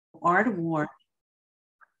Art Award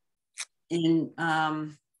in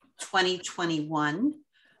 2021.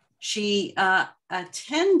 She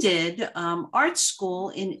attended art school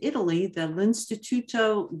in Italy, the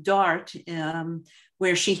l'Istituto d'Arte,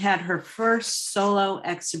 where she had her first solo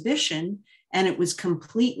exhibition, and it was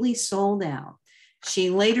completely sold out.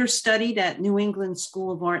 She later studied at New England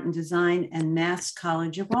School of Art and Design and Mass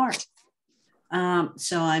College of Art.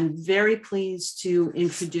 So I'm very pleased to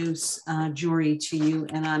introduce Jory to you,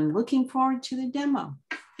 and I'm looking forward to the demo.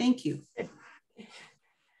 Thank you.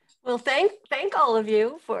 Well, thank all of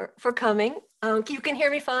you for coming. You can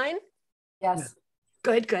hear me fine? Yes.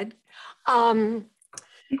 Good, good. I'd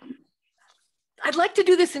like to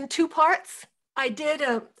do this in two parts.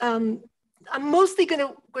 I'm mostly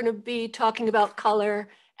going to be talking about color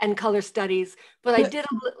and color studies, but I did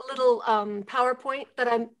a little PowerPoint that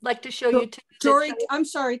I'd like to show you too. Jory, I'm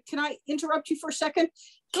sorry, can I interrupt you for a second?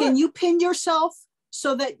 Sure. Can you pin yourself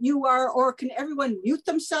so that you are, or can everyone mute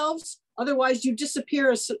themselves? Otherwise you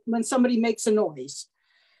disappear when somebody makes a noise.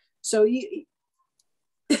 So you.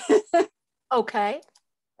 Okay.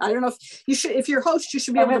 I don't know if you should, if you're host, you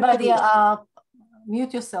should be able to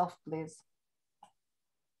mute yourself, please.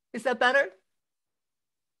 Is that better?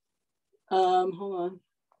 Hold on.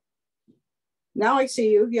 Now I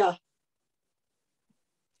see you, yeah.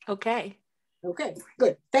 Okay. Okay,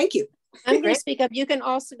 good, thank you. I'm going to speak up. You can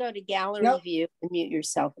also go to gallery view and mute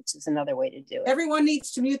yourself, which is another way to do it. Everyone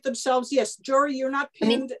needs to mute themselves. Yes, Jory, you're not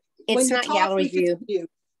pinned. It's not gallery view.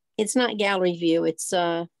 It's not gallery view. It's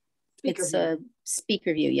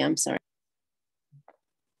speaker view. Yeah, I'm sorry.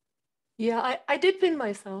 Yeah, I did pin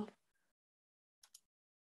myself.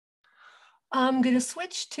 I'm going to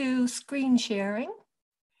switch to screen sharing.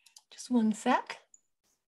 Just one sec.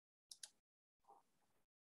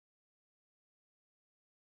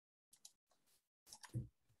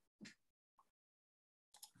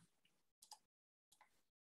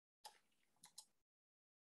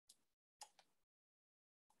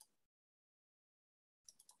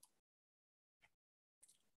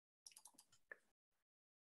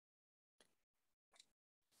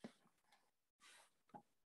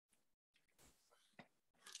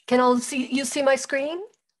 Can you see my screen?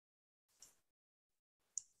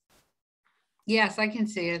 Yes, I can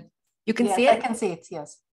see it. You can see it? I can see it,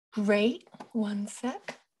 yes. Great, one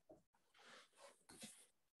sec.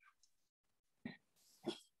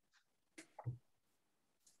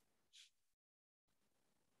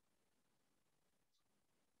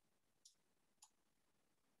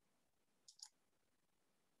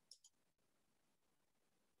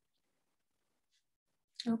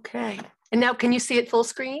 Okay, and now can you see it full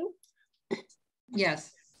screen?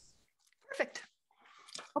 Yes. Perfect.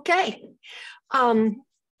 Okay.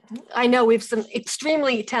 I know we have some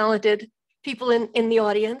extremely talented people in the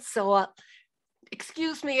audience, so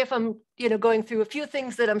excuse me if I'm going through a few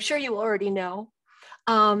things that I'm sure you already know,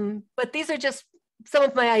 but these are just some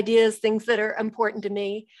of my ideas, things that are important to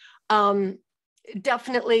me.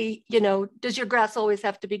 Definitely, does your grass always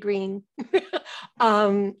have to be green?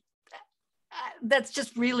 That's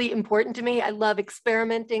just really important to me. I love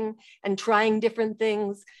experimenting and trying different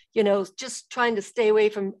things, just trying to stay away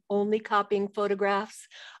from only copying photographs.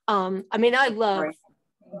 I mean, I love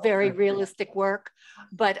very realistic work,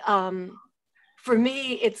 but for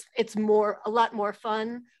me, it's a lot more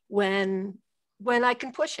fun when I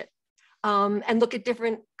can push it and look at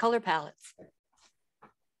different color palettes.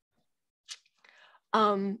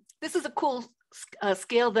 This is a cool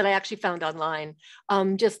scale that I actually found online,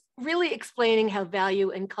 just really explaining how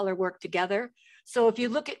value and color work together. So if you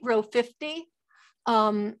look at row 50,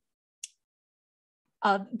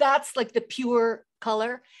 that's like the pure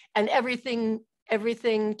color, and everything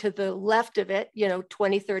to the left of it,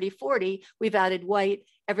 20, 30, 40, we've added white.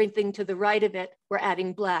 Everything to the right of it, we're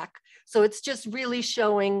adding black. So it's just really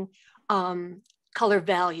showing color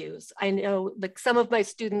values. I know like some of my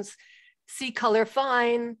students see color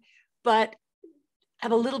fine, but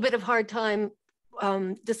have a little bit of hard time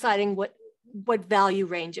deciding what value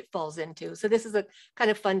range it falls into. So this is a kind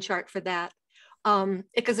of fun chart for that.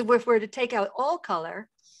 Because if we were to take out all color,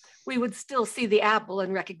 we would still see the apple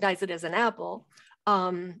and recognize it as an apple.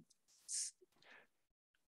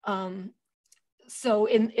 So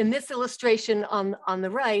in this illustration on the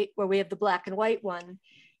right, where we have the black and white one,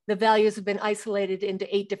 the values have been isolated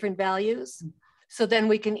into 8 different values. So then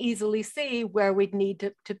we can easily see where we'd need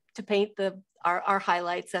to paint our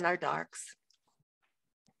highlights and our darks.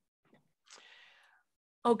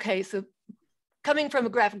 Okay, so coming from a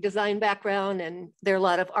graphic design background, and there are a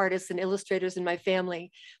lot of artists and illustrators in my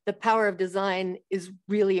family, the power of design is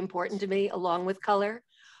really important to me, along with color.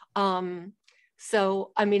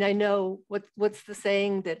 So, I mean, I know what's the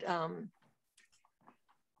saying that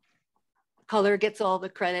color gets all the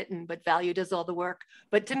credit but value does all the work.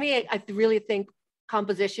 But to me, I really think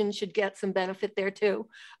composition should get some benefit there too.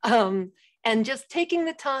 And just taking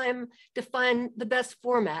the time to find the best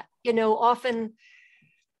format. You know, often,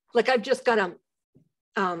 like I've just got a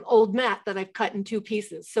old mat that I've cut in 2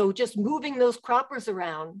 pieces. So just moving those croppers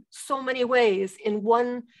around so many ways in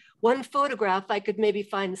one photograph, I could maybe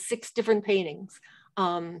find 6 different paintings.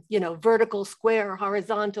 You know, vertical, square,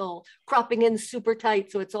 horizontal, cropping in super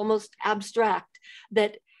tight, so it's almost abstract.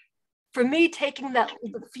 That for me, taking that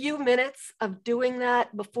few minutes of doing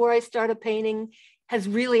that before I start a painting has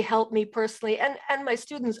really helped me personally and my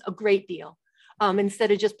students a great deal,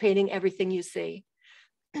 instead of just painting everything you see.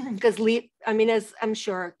 Because I mean, as I'm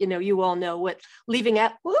sure, you know, you all know what leaving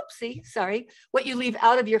out, what you leave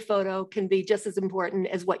out of your photo can be just as important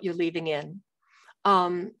as what you're leaving in.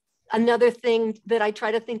 Another thing that I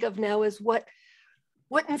try to think of now is what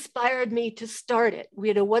inspired me to start it?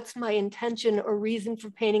 You know, what's my intention or reason for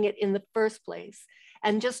painting it in the first place?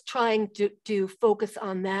 And just trying to focus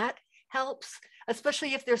on that helps,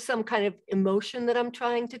 especially if there's some kind of emotion that I'm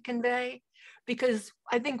trying to convey. Because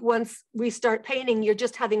I think once we start painting, you're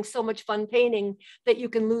just having so much fun painting that you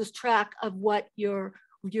can lose track of what your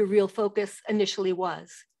real focus initially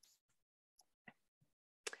was.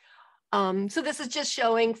 So this is just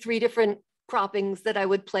showing 3 different croppings that I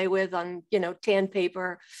would play with on, you know, tan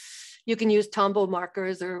paper. You can use Tombow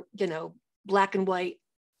markers or, you know, black and white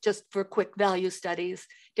just for quick value studies,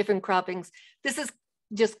 different croppings. This is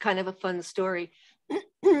just kind of a fun story.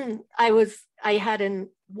 I had a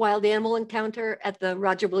wild animal encounter at the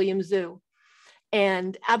Roger Williams Zoo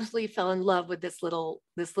and absolutely fell in love with this little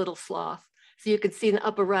sloth. So you can see in the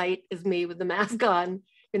upper right is me with the mask on,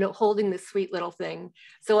 you know, holding this sweet little thing.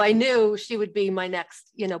 So I knew she would be my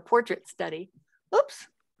next, you know, portrait study. Oops,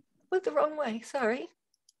 went the wrong way, sorry.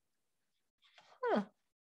 Huh.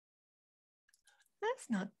 That's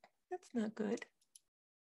not good.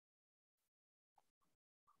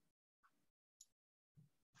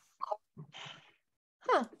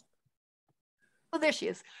 Huh. Oh, there she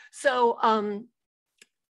is. So,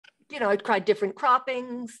 you know, I tried different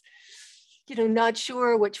croppings, you know, not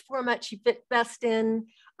sure which format she fit best in.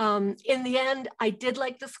 In the end, I did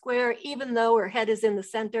like the square, even though her head is in the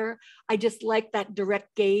center. I just liked that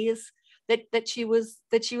direct gaze that she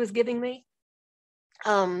was giving me.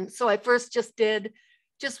 So I first just did,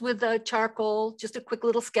 just with a charcoal, just a quick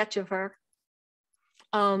little sketch of her.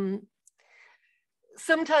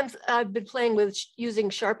 Sometimes I've been playing with using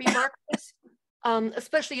Sharpie markers,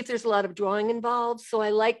 especially if there's a lot of drawing involved. So I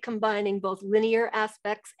like combining both linear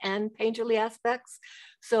aspects and painterly aspects.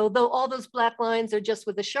 So though all those black lines are just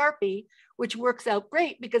with a Sharpie, which works out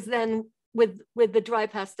great because then with the dry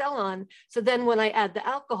pastel on, so then when I add the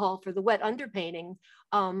alcohol for the wet underpainting,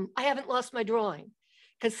 I haven't lost my drawing.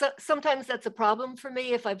 Because sometimes that's a problem for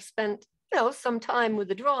me if I've spent, you know, some time with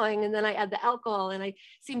the drawing and then I add the alcohol and I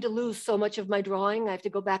seem to lose so much of my drawing. I have to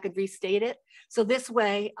go back and restate it. So this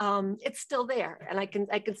way it's still there and I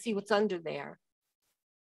can see what's under there.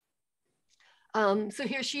 So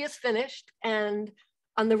here she is finished, and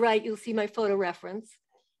on the right, you'll see my photo reference.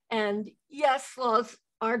 And yes, sloths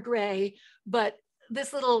are gray, but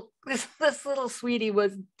this little sweetie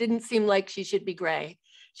didn't seem like she should be gray.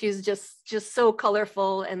 She's just so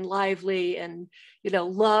colorful and lively, and, you know,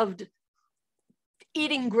 loved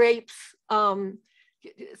eating grapes.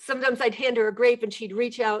 Sometimes I'd hand her a grape and she'd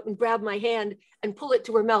reach out and grab my hand and pull it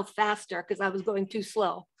to her mouth faster because I was going too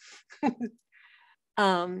slow.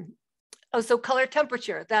 Oh, so color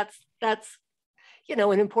temperature, that's, you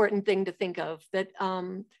know, an important thing to think of, that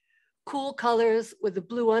cool colors with a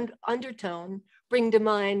blue undertone bring to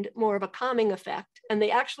mind more of a calming effect, and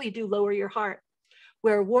they actually do lower your heart.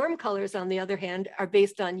 Where warm colors, on the other hand, are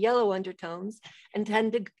based on yellow undertones and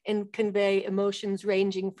tend to convey emotions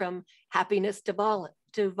ranging from happiness to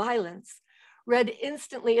violence. Red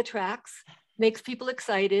instantly attracts, makes people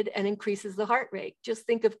excited, and increases the heart rate. Just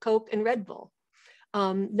think of Coke and Red Bull.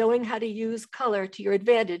 Knowing how to use color to your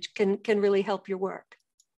advantage can really help your work.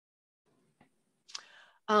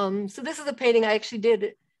 So this is a painting I actually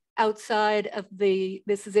did outside of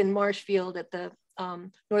this is in Marshfield at the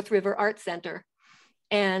North River Art Center.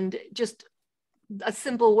 And just a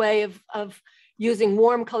simple way of using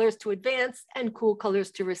warm colors to advance and cool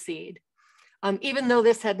colors to recede. Even though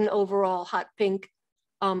this had an overall hot pink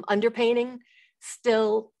underpainting,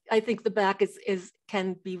 still, I think the back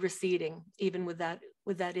can be receding even with that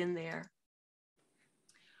in there.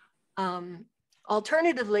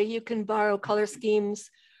 Alternatively, you can borrow color schemes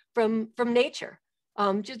from nature.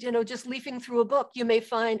 Just, just leafing through a book, you may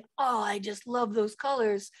find, oh, I just love those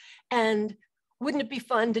colors. And wouldn't it be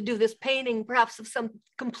fun to do this painting, perhaps of some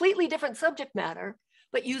completely different subject matter,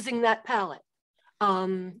 but using that palette?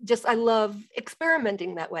 I love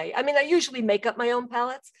experimenting that way. I mean, I usually make up my own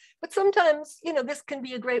palettes, but sometimes, this can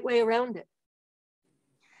be a great way around it.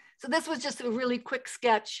 So this was just a really quick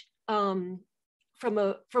sketch from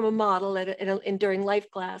a model during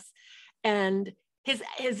life class, and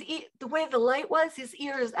the way the light was, his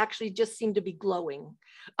ears actually just seemed to be glowing.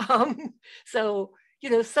 So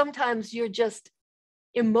sometimes you're just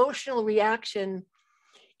emotional reaction.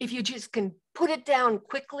 If you just can put it down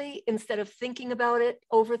quickly instead of thinking about it,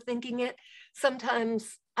 overthinking it,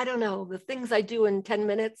 sometimes, I don't know, the things I do in 10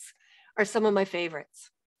 minutes are some of my favorites.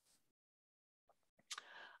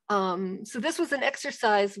 So this was an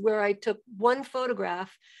exercise where I took one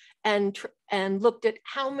photograph and looked at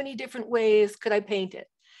how many different ways could I paint it,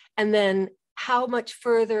 and then how much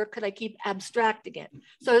further could I keep abstracting it.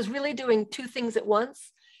 So I was really doing two things at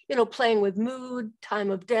once, playing with mood,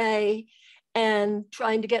 time of day, and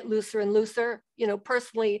trying to get looser and looser.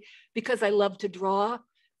 Personally, because I love to draw,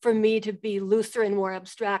 for me to be looser and more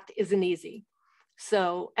abstract isn't easy.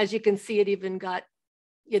 So as you can see, it even got,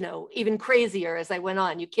 even crazier as I went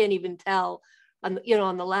on. You can't even tell, on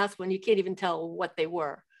the last one, you can't even tell what they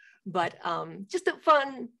were. But just a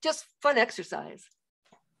fun exercise.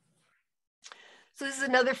 So this is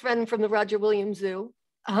another friend from the Roger Williams Zoo.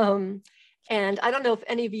 And I don't know if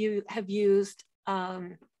any of you have used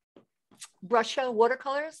Brusho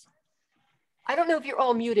watercolors. I don't know if you're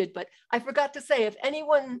all muted, but I forgot to say, if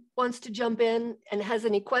anyone wants to jump in and has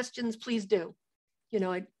any questions, please do.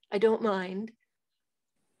 I don't mind.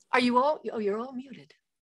 Are you all, oh, you're all muted.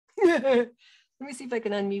 Let me see if I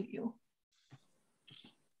can unmute you.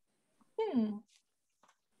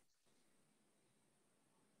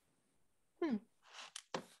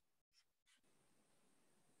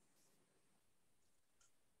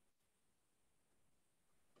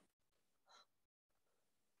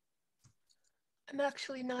 I'm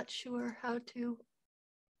actually not sure how to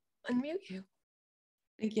unmute you.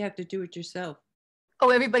 I think you have to do it yourself. Oh,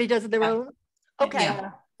 everybody does it their own? Okay.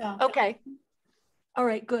 Yeah. Okay. All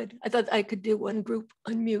right, good. I thought I could do one group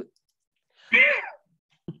unmute.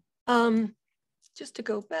 Just to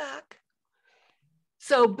go back.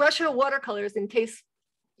 So Brusho watercolors, in case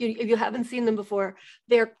if you haven't seen them before,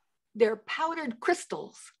 they're powdered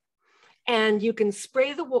crystals, and you can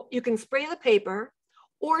spray the paper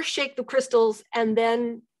or shake the crystals, and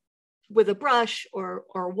then with a brush or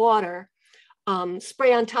water,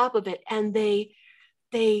 spray on top of it, and they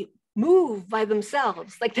move by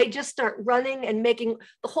themselves. Like they just start running and making,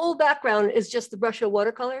 the whole background is just the Brusho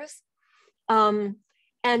watercolors.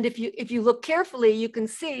 And if you look carefully, you can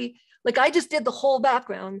see, like I just did the whole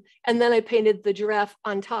background and then I painted the giraffe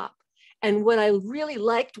on top. And what I really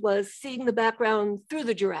liked was seeing the background through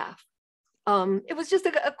the giraffe. It was just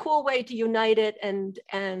a cool way to unite it, and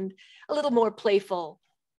a little more playful,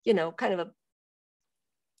 kind of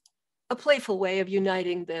a playful way of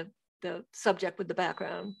uniting the subject with the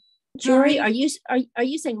background. Jory, are you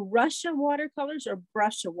saying Russian watercolors or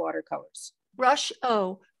Brusho watercolors?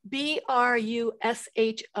 Brusho, Brusho.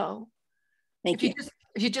 Thank you.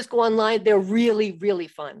 If you just go online, they're really, really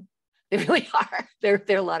fun. They really are. They're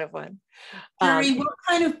a lot of fun. Jory, what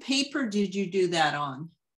kind of paper did you do that on?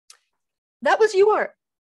 That was your.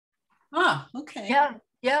 Ah, okay.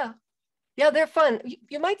 Yeah, they're fun.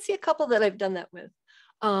 You might see a couple that I've done that with.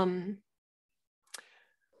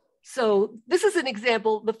 So this is an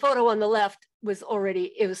example. The photo on the left was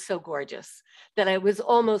it was so gorgeous that I was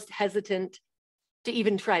almost hesitant to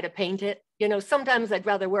even try to paint it. Sometimes I'd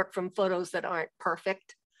rather work from photos that aren't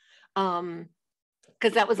perfect,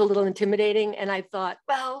 because that was a little intimidating. And I thought,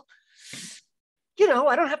 well,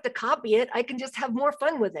 I don't have to copy it. I can just have more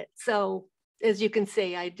fun with it. So as you can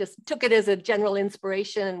see, I just took it as a general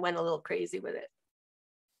inspiration and went a little crazy with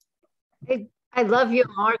it. I love your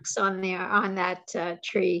marks on there on that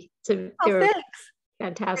tree. They're Thanks.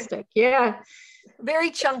 fantastic. Yeah.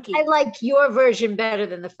 Very chunky. I like your version better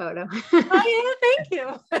than the photo. Oh, yeah, thank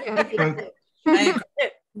you.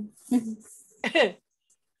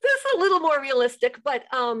 This is a little more realistic, but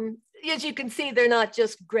as you can see, they're not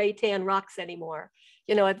just gray tan rocks anymore.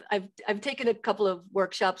 I've taken a couple of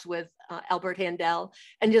workshops with Albert Handel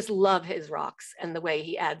and just love his rocks and the way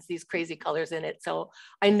he adds these crazy colors in it. So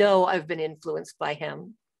I know I've been influenced by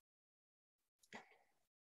him.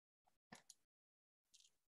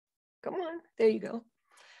 Come on, there you go.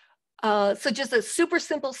 So just a super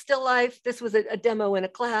simple still life. This was a demo in a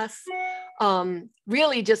class.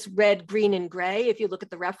 Really just red, green, and gray, if you look at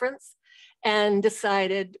the reference, and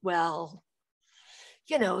decided, well,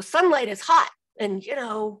 you know, sunlight is hot and, you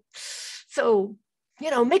know, so,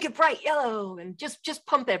 you know, make it bright yellow and just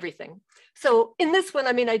pump everything. So in this one,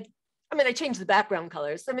 I changed the background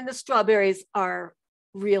colors. I mean, the strawberries are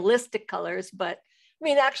realistic colors, but I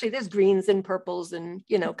mean, actually there's greens and purples and,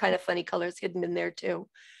 you know, kind of funny colors hidden in there too.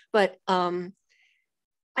 But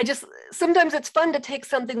sometimes it's fun to take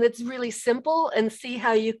something that's really simple and see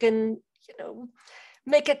how you can, you know,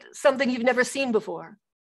 make it something you've never seen before.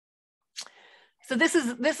 So this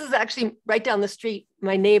is actually right down the street.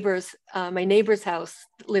 My neighbor's house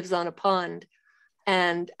lives on a pond,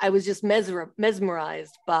 and I was just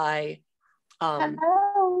mesmerized by.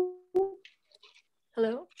 Hello.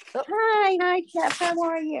 Hello. Oh. Hi, Jeff. How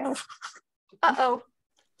are you? Uh-oh.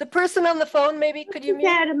 The person on the phone, maybe, could you mute?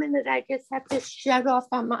 Wait a minute. I just have to shut off.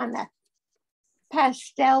 I'm on a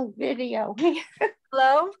pastel video.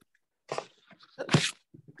 Hello?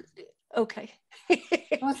 Okay.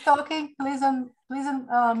 Who's talking? Please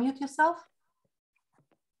mute yourself.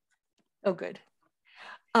 Oh, good.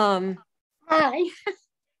 Hi.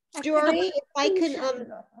 Jory, if I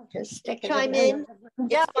can just chime in.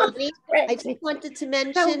 Yeah. Bonnie, I just wanted to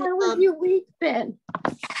mention. So how have your week been?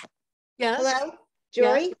 Yeah. Hello,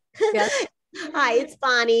 Jory. Yes. Hi, it's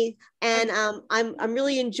Bonnie, and I'm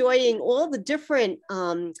really enjoying all the different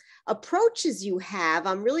approaches you have.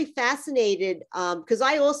 I'm really fascinated because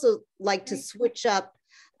I also like to switch up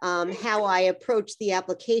how I approach the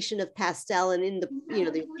application of pastel. And in the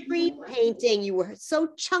the tree painting, you were so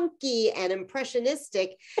chunky and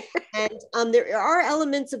impressionistic, and there are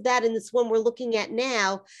elements of that in this one we're looking at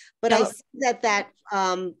now. But I see that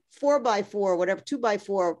 4x4, whatever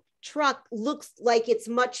 2x4 truck looks like it's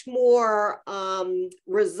much more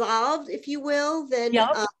resolved, if you will, than.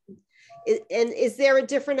 And is there a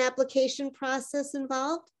different application process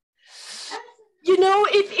involved? You know,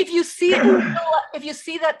 if you see it, if you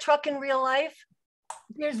see that truck in real life,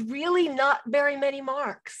 there's really not very many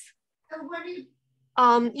marks. You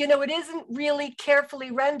know, it isn't really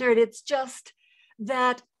carefully rendered. It's just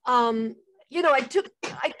that you know, I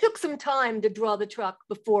took some time to draw the truck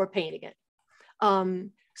before painting it,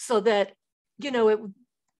 so that, you know,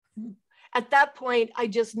 at that point I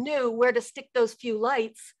just knew where to stick those few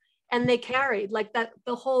lights, and they carried like that.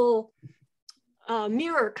 The whole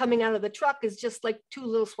mirror coming out of the truck is just like two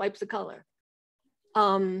little swipes of color.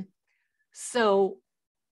 So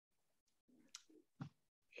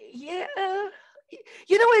yeah,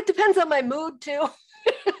 you know, it depends on my mood too.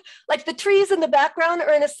 Like the trees in the background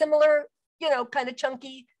are in a similar, you know, kind of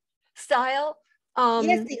chunky style.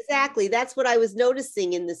 Yes, exactly. That's what I was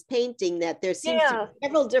noticing in this painting, that there seems to be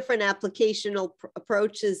several different applicational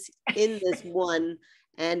approaches in this one.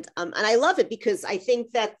 And I love it because I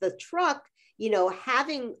think that the truck, you know,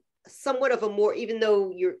 having somewhat of a more, even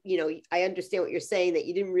though you're, you know, I understand what you're saying, that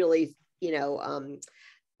you didn't really, you know,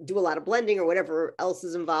 do a lot of blending or whatever else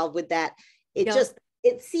is involved with that. It just,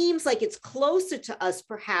 it seems like it's closer to us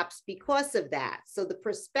perhaps because of that. So the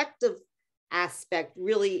perspective aspect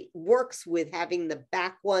really works with having the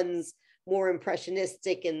back ones more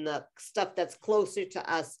impressionistic and the stuff that's closer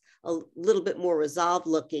to us a little bit more resolved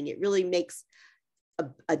looking. It really makes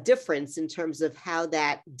a difference in terms of how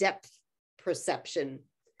that depth perception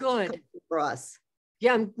good comes across.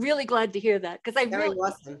 Yeah, I'm really glad to hear that, because I Very really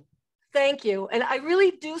awesome. Thank you. And I really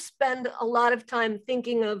do spend a lot of time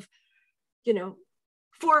thinking of, you know,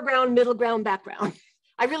 foreground, middle ground, background.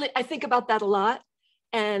 I think about that a lot,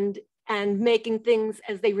 and making things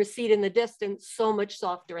as they recede in the distance so much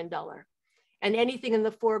softer and duller, and anything in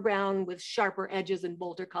the foreground with sharper edges and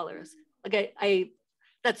bolder colors. Like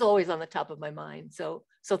that's always on the top of my mind. So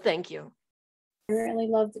thank you. I really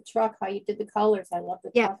love the truck, how you did the colors. I love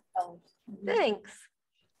the truck colors.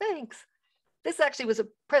 Thanks. This actually was a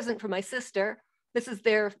present for my sister. This is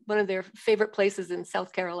one of their favorite places in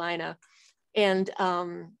South Carolina. And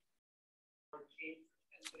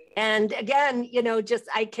again, you know, just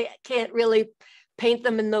I can't really paint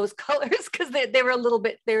them in those colors because they were a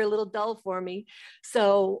little dull for me.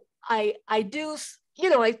 So I do, you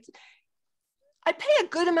know, I pay a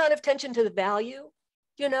good amount of attention to the value.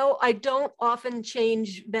 You know, I don't often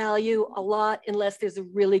change value a lot unless there's a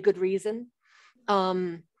really good reason.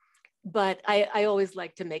 But I always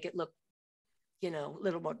like to make it look, you know, a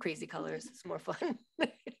little more crazy colors. It's more fun.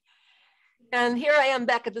 And here I am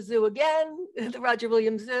back at the zoo again, the Roger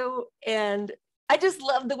Williams Zoo. And I just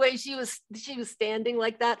love the way she was standing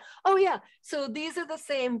like that. Oh yeah, so these are the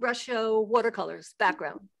same brush show watercolors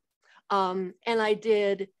background. And I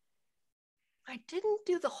didn't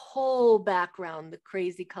do the whole background, the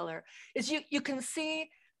crazy color. Is you can see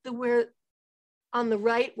where on the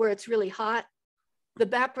right where it's really hot, the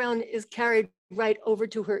background is carried right over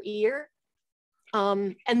to her ear.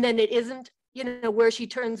 And then it isn't, you know, where she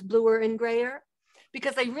turns bluer and grayer,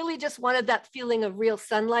 because I really just wanted that feeling of real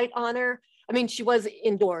sunlight on her. I mean, she was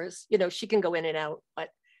indoors, you know, she can go in and out, but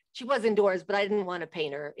she was indoors, but I didn't want to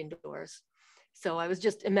paint her indoors. So I was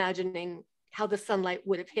just imagining how the sunlight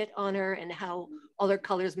would have hit on her and how all her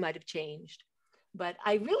colors might have changed. But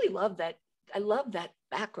I really love that. I love that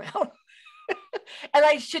background. And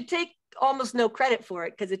I should take almost no credit for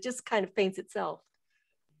it because it just kind of paints itself.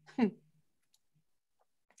 Okay,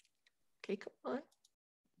 come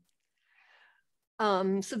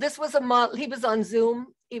on. So this was a model, he was on Zoom,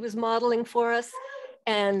 he was modeling for us.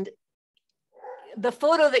 And the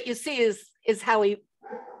photo that you see is how he,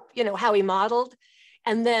 you know, how he modeled.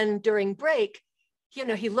 And then during break, you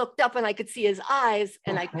know, he looked up and I could see his eyes,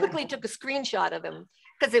 and I quickly took a screenshot of him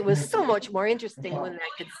because it was so much more interesting when I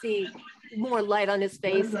could see more light on his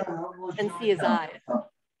face and see his eyes.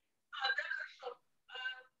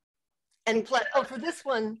 And plus, oh, for this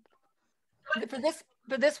one,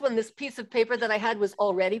 this piece of paper that I had was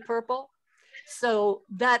already purple. So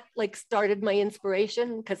that like started my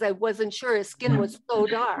inspiration because I wasn't sure his skin was so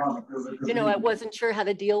dark. You know, I wasn't sure how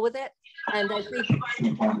to deal with it. And I think,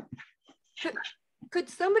 could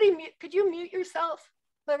somebody mute, could you mute yourself,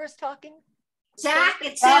 whoever's talking? Zach,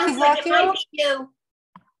 it sounds like it might be you.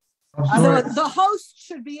 The host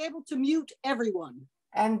should be able to mute everyone.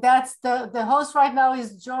 And that's the host right now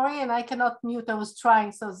is Jory, and I cannot mute. I was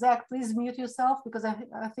trying. So Zach, please mute yourself because I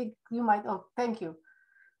think you might. Oh, thank you.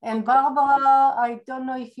 And Barbara, I don't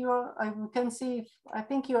know if you're. I can see. If, I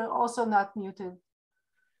think you're also not muted.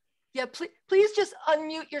 Yeah, please just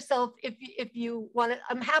unmute yourself if you want to.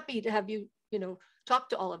 I'm happy to have you, you know, talk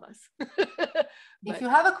to all of us. If you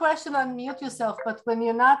have a question, unmute yourself. But when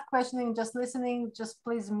you're not questioning, just listening, just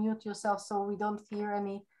please mute yourself so we don't hear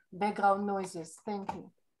any background noises. Thank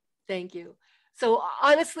you. Thank you. So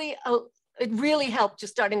honestly, it really helped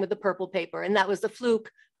just starting with the purple paper, and that was the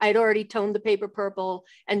fluke. I'd already toned the paper purple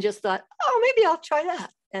and just thought, oh, maybe I'll try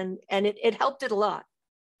that. And it helped it a lot.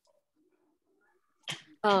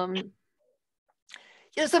 You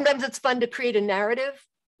know, sometimes it's fun to create a narrative,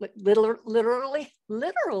 like literally.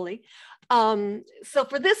 So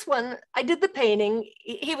for this one, I did the painting.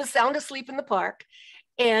 He was sound asleep in the park,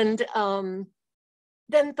 and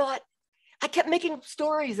then thought, I kept making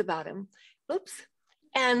stories about him. Oops.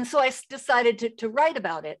 And so I decided to write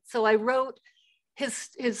about it. So I wrote his,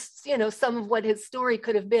 you know, some of what his story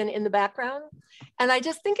could have been in the background. And I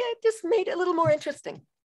just think it just made it a little more interesting.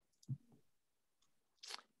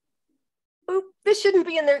 Oop, this shouldn't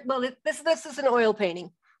be in there. Well, this is an oil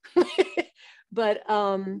painting, but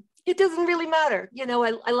it doesn't really matter. You know,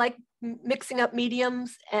 I like mixing up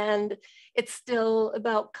mediums, and it's still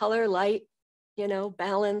about color, light, you know,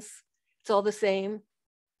 balance. It's all the same.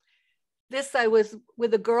 This, I was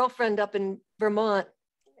with a girlfriend up in Vermont,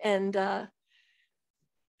 and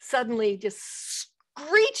suddenly just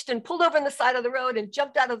screeched and pulled over on the side of the road and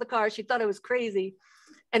jumped out of the car. She thought I was crazy,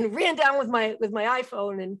 and ran down with my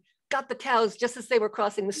iPhone and got the cows just as they were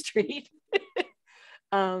crossing the street.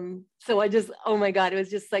 So I just, oh my God, it was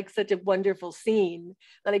just like such a wonderful scene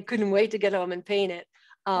that I couldn't wait to get home and paint it.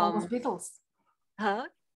 Almost Beatles. Huh?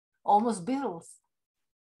 Almost Beatles.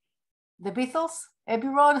 The Beatles, Abbey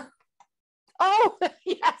Road. Oh,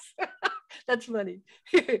 yes, that's funny.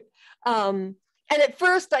 And at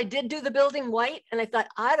first I did do the building white, and I thought,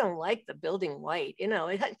 I don't like the building white. You know,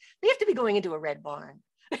 they have to be going into a red barn.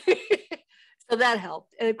 So that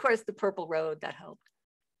helped. And of course the purple road, that helped.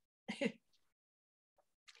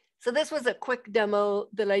 So this was a quick demo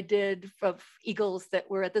that I did of eagles that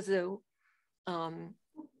were at the zoo. And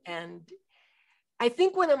I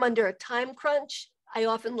think when I'm under a time crunch, I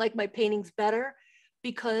often like my paintings better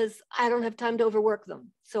because I don't have time to overwork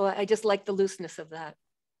them. So I just like the looseness of that.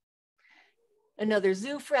 Another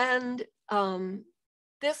zoo friend.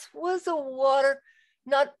 This was a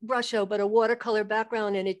not brusho, but a watercolor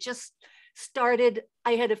background. And it just started,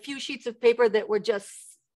 I had a few sheets of paper that were just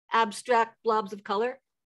abstract blobs of color,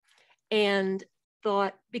 and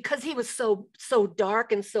thought, because he was so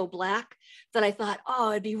dark and so black, that I thought,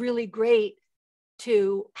 oh, it'd be really great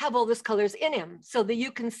to have all these colors in him so that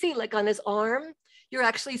you can see, like on his arm, you're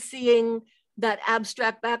actually seeing that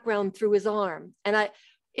abstract background through his arm. And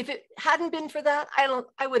if it hadn't been for that,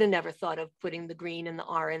 I would have never thought of putting the green and the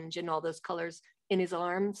orange and all those colors in his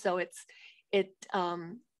arm. So it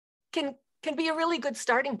can be a really good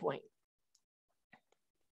starting point.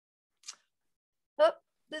 Oh,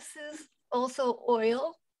 this is also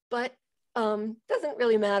oil, but doesn't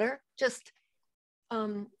really matter. Just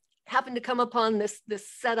happened to come upon this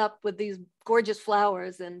setup with these gorgeous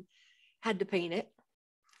flowers and had to paint it.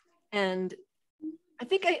 And I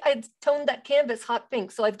think I toned that canvas hot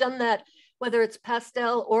pink. So I've done that, whether it's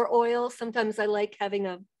pastel or oil. Sometimes I like having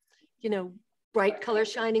a, you know, bright color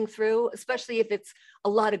shining through, especially if it's a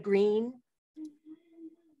lot of green.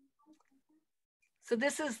 So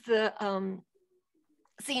this is the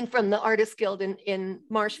scene from the Artist Guild in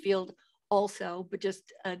Marshfield also, but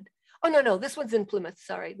just, oh no, this one's in Plymouth,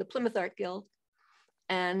 sorry, the Plymouth Art Guild.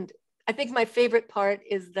 And I think my favorite part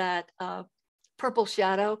is that purple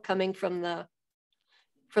shadow coming from the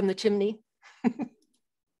chimney.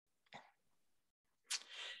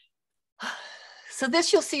 So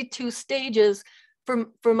this you'll see two stages.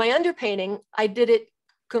 For my underpainting, I did it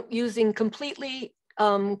using completely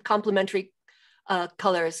complementary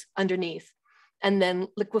colors underneath, and then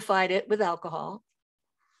liquefied it with alcohol.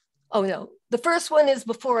 Oh no, the first one is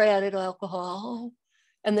before I added alcohol,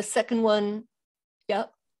 and the second one,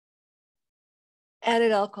 yep,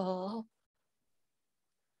 added alcohol.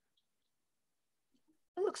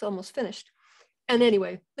 It looks almost finished. And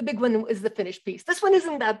anyway, the big one is the finished piece. This one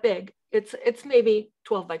isn't that big. It's maybe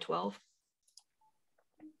 12 by 12.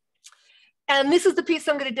 And this is the piece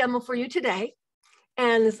I'm going to demo for you today.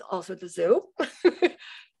 And this is also at the zoo.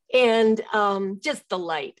 And just the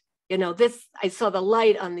light. You know, this, I saw the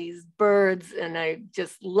light on these birds and I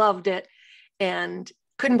just loved it and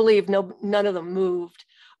couldn't believe none of them moved.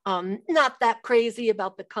 Not that crazy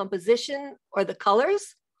about the composition or the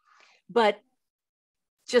colors, but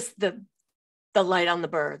just the light on the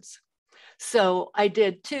birds. So I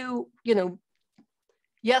did two, you know,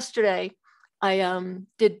 yesterday I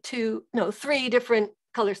did three different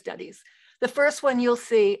color studies. The first one you'll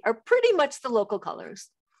see are pretty much the local colors.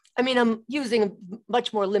 I mean, I'm using a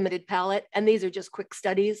much more limited palette and these are just quick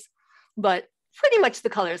studies, but pretty much the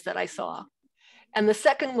colors that I saw. And the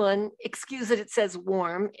second one, excuse that it says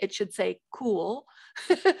warm, it should say cool,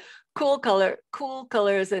 cool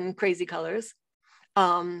colors and crazy colors,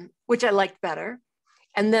 which I liked better.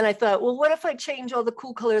 And then I thought, well, what if I change all the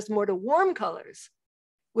cool colors more to warm colors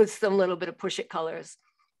with some little bit of push it colors?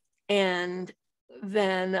 And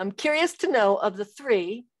then I'm curious to know of the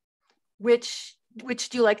three, which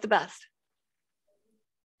do you like the best?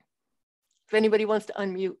 If anybody wants to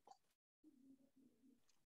unmute.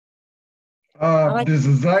 This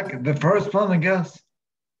is Zach, the first one, I guess.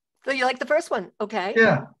 So you like the first one? Okay.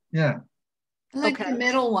 Yeah. I like Okay. the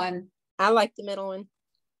middle one. I like the middle one.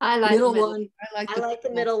 I like Middle the middle one. I like the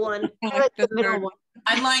middle one. I like the middle one.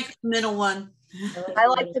 I like the middle one. I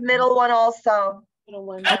like the middle one also. Middle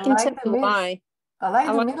one. I can like tell the you mid- why. I like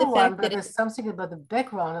I the like the middle fact one, but that there's something about the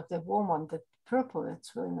background of the warm one, the purple.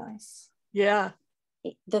 It's really nice. Yeah.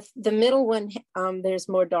 The middle one, there's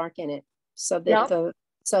more dark in it, so that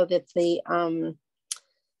the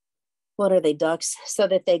what are they, ducks? So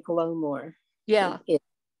that they glow more. Yeah.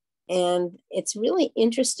 And it's really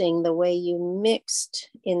interesting the way you mixed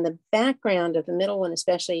in the background of the middle one,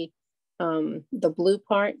 especially the blue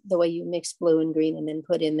part, the way you mix blue and green and then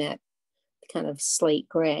put in that kind of slate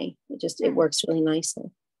gray. It works really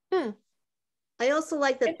nicely. I also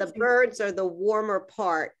like that the birds are the warmer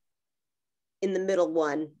part in the middle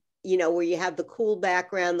one, you know, where you have the cool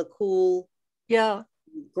background, the cool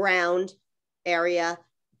ground area,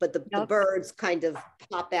 but the birds kind of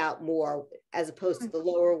pop out more as opposed to the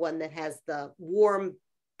lower one that has the warm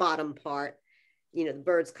bottom part. You know, the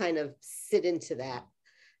birds kind of sit into that.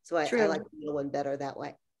 So I like the middle one better that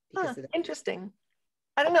way. Because of that. Interesting.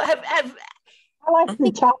 I don't know. I like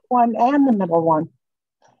the top one and the middle one.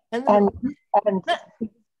 And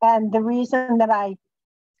the reason that I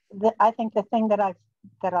think the thing that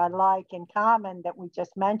I like in common that we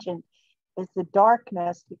just mentioned is the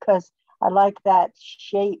darkness, because I like that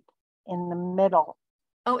shape in the middle.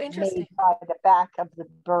 Oh, interesting. Made by the back of the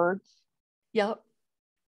birds. Yep.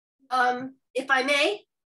 If I may,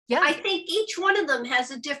 I think each one of them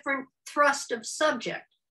has a different thrust of subject.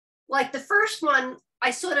 Like the first one,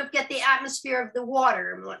 I sort of get the atmosphere of the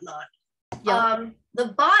water and whatnot. Yep.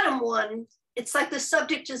 The bottom one, it's like the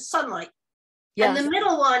subject is sunlight. Yes. And the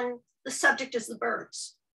middle one, the subject is the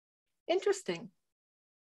birds. Interesting.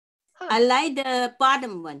 I like the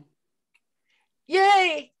bottom one.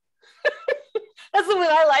 Yay! That's the one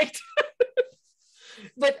I liked.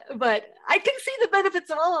 but I can see the benefits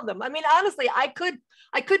of all of them. I mean, honestly, I could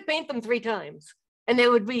paint them 3 times, and it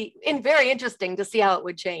would be very interesting to see how it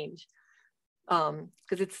would change. Because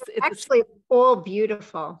it's actually all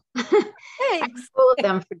beautiful. Thanks. All of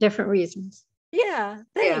them for different reasons. Yeah,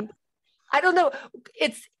 thanks. Yeah. I don't know.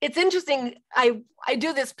 It's interesting. I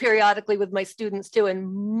do this periodically with my students too,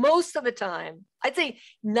 and most of the time, I'd say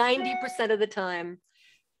 90% of the time,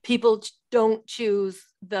 people don't choose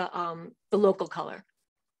the local color,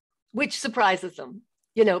 which surprises them.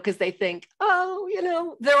 you know, because they think, oh, you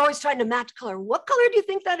know, they're always trying to match color. What color do you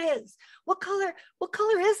think that is? What color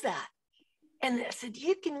is that? And I said,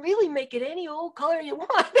 you can really make it any old color you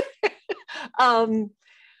want.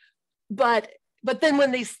 But then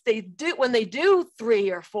when they do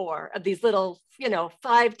 3 or 4 of these little, you know,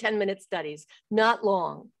 5-10 minute studies, not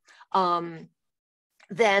long,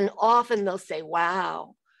 then often they'll say,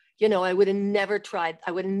 wow, you know, I would have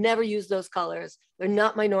never used those colors. They're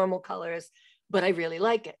not my normal colors, but I really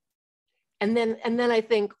like it. And then I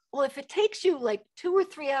think, well, if it takes you like 2 or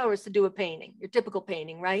 3 hours to do a painting, your typical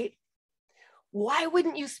painting, right? Why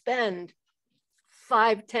wouldn't you spend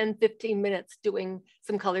 5, 10, 15 minutes doing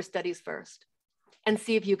some color studies first and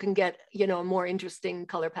see if you can get, you know, a more interesting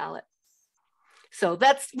color palette? So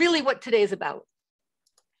that's really what today's about.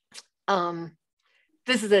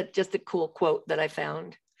 This is just a cool quote that I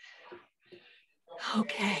found.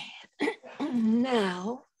 Okay,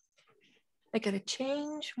 now I gotta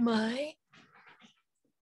change my,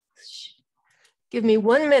 give me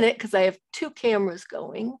 1 minute because I have 2 cameras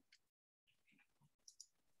going.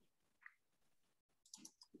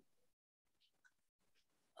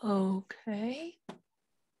 Okay.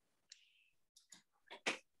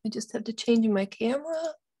 I just have to change my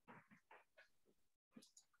camera.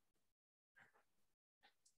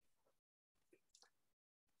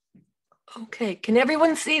 Okay, can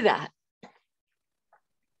everyone see that?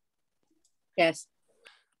 Yes.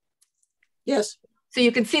 Yes. So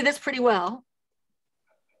you can see this pretty well.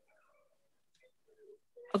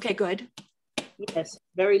 Okay, good. Yes,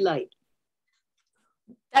 very light.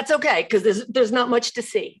 That's okay, because there's not much to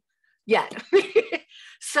see yet.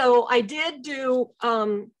 So I did do,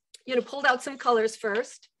 you know, pulled out some colors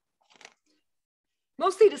first,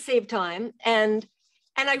 mostly to save time. And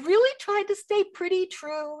I really tried to stay pretty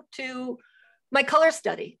true to my color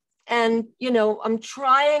study. And, you know, I'm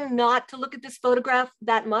trying not to look at this photograph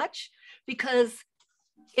that much, because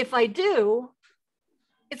if I do,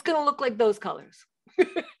 it's going to look like those colors.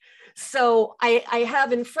 So I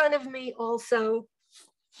have in front of me also,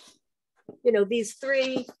 you know, these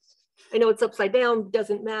 3, I know it's upside down,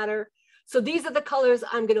 doesn't matter. So these are the colors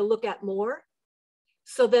I'm going to look at more,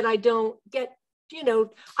 so that I don't get, you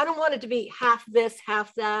know, I don't want it to be half this,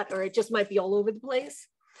 half that, or it just might be all over the place.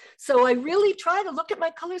 So I really try to look at my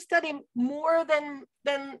color study more than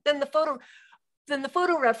the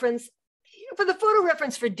photo reference. For the photo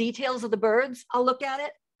reference for details of the birds, I'll look at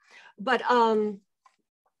it. But I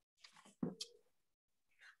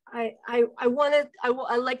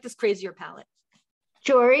like this crazier palette.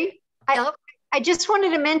 Jory, I just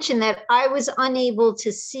wanted to mention that I was unable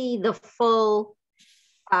to see the full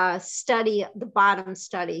study, the bottom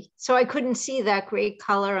study. So I couldn't see that great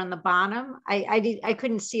color on the bottom. I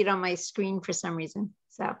couldn't see it on my screen for some reason.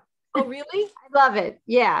 So. Oh, really? I love it.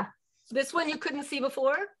 Yeah. This one you couldn't see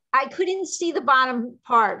before? I couldn't see the bottom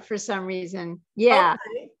part for some reason. Yeah.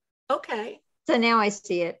 Okay. So now I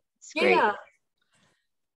see it. It's great. Yeah.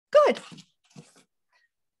 Good.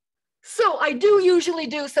 So I do usually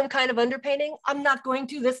do some kind of underpainting. I'm not going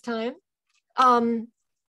to this time,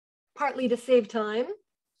 partly to save time.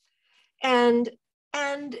 And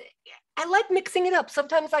I like mixing it up.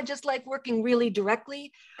 Sometimes I just like working really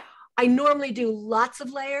directly. I normally do lots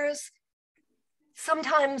of layers.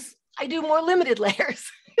 Sometimes I do more limited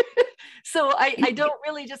layers. So I don't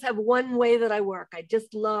really just have one way that I work. I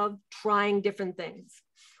just love trying different things.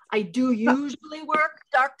 I do usually work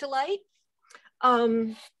dark to light.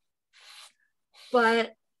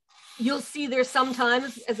 But you'll see there's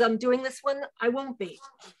sometimes as I'm doing this one, I won't be.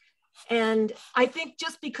 And I think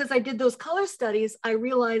just because I did those color studies, I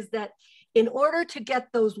realized that in order to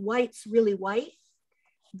get those whites really white,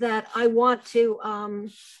 that I want to,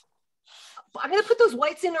 I'm going to put those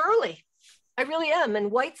whites in early. I really am.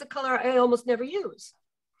 And white's a color I almost never use.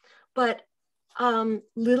 But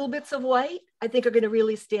little bits of white, I think are going to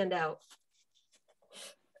really stand out.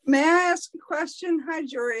 May I ask a question? Hi,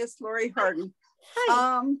 Jory, it's Lori Harden.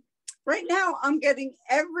 Hi. Right now, I'm getting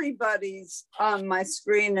everybody's on my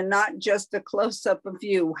screen and not just a close-up of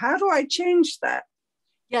you. How do I change that?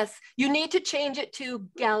 Yes, you need to change it to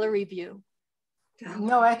gallery view.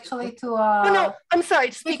 No, actually to... no, I'm sorry,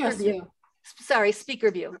 speaker view. Sorry, speaker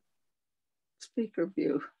view. Speaker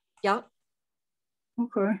view. Yeah.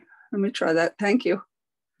 Okay, let me try that. Thank you.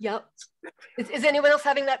 Yep. Is anyone else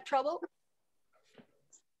having that trouble?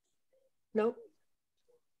 No?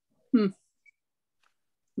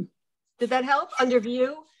 Did that help? Under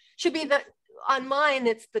view? Should be the, on mine,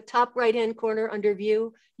 it's the top right-hand corner under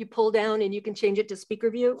view. You pull down and you can change it to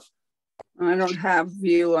speaker view. I don't have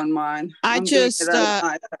view on mine. I just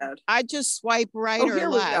swipe right or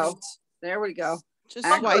left. We go. There we go. Just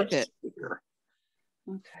swipe it.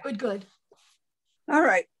 Okay. Good, good. All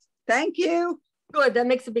right, thank you. Good, that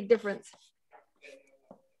makes a big difference.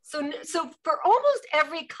 So for almost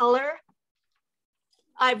every color,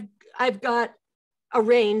 I've got a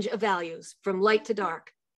range of values from light to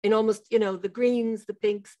dark in almost, you know, the greens, the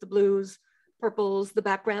pinks, the blues, purples, the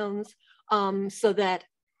backgrounds, so that,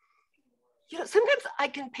 you know, sometimes I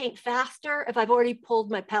can paint faster if I've already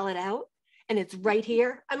pulled my palette out and it's right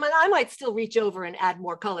here. I mean, I might still reach over and add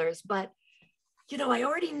more colors, but, you know, I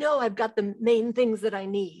already know I've got the main things that I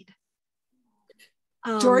need.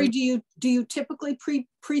 Jory, do you typically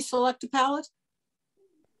pre-select a palette?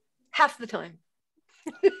 Half the time.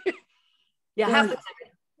 Yeah,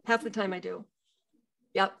 half the time I do.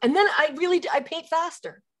 Yeah, and then I paint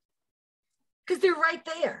faster because they're right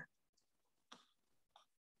there.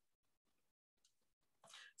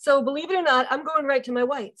 So believe it or not, I'm going right to my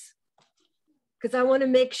whites because I want to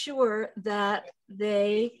make sure that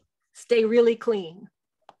they stay really clean.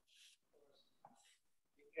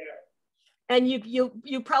 And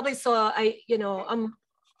you probably saw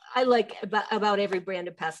I like about every brand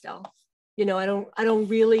of pastel. You know, I don't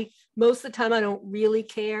really, most of the time I don't really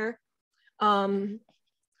care.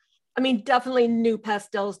 I mean, definitely new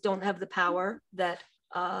pastels don't have the power that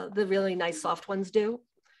the really nice soft ones do,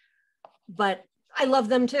 but I love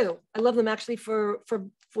them too. I love them actually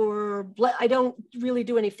I don't really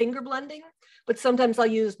do any finger blending, but sometimes I'll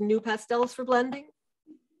use new pastels for blending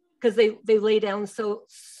because they lay down so,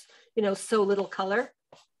 you know, so little color,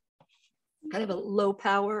 kind of a low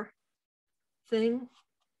power thing.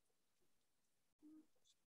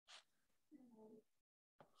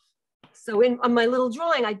 So on my little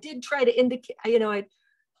drawing, I did try to indicate, you know,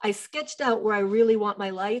 I sketched out where I really want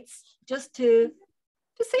my lights just to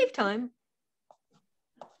save time.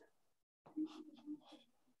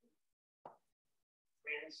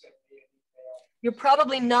 You're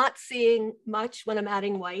probably not seeing much when I'm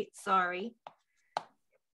adding white, sorry.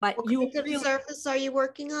 But what kind of surface are you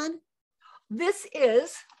working on? This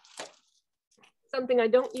is something I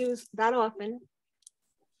don't use that often.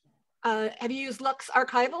 Have you used Lux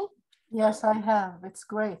Archival? Yes, I have. It's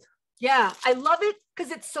great. Yeah, I love it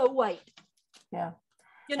because it's so white. Yeah.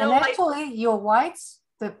 You know, and actually your whites,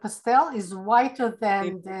 the pastel is whiter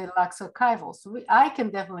than the Lux Archival. So I can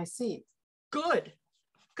definitely see it. Good.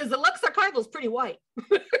 Because the Lux Archival is pretty white.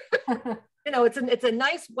 You know, it's a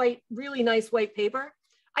nice white, really nice white paper.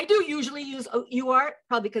 I do usually use UArt,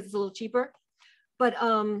 probably because it's a little cheaper. But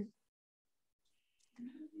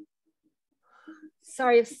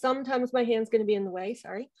sorry if sometimes my hand's going to be in the way.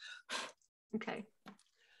 Sorry. Okay.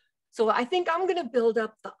 So I think I'm going to build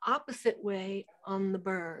up the opposite way on the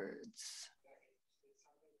birds.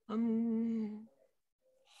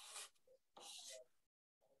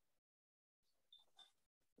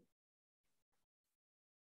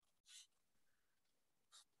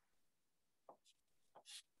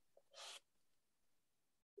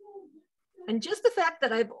 And just the fact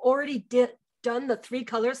that I've already done the 3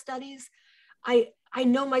 color studies, I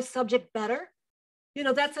know my subject better. You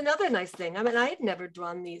know, that's another nice thing. I mean, I had never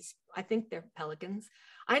drawn these, I think they're pelicans.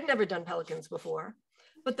 I had never done pelicans before,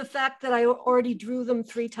 but the fact that I already drew them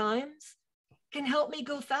 3 times can help me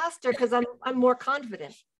go faster because I'm more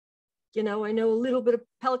confident. You know, I know a little bit of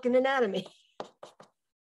pelican anatomy.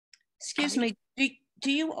 Excuse me,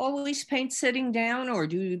 do you always paint sitting down or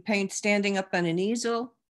do you paint standing up on an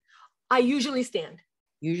easel? I usually stand.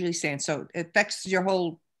 Usually stand. So it affects your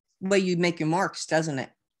whole way you make your marks, doesn't it?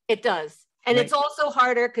 It does. And right. It's also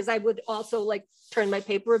harder because I would also like turn my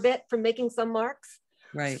paper a bit for making some marks.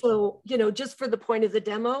 Right. So, you know, just for the point of the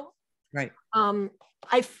demo. Right.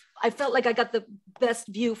 I felt like I got the best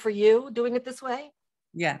view for you doing it this way.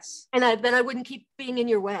 Yes. And then I wouldn't keep being in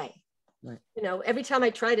your way. Right. You know, every time I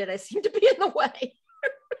tried it, I seemed to be in the way.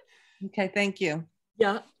 Okay, thank you.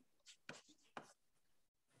 Yeah.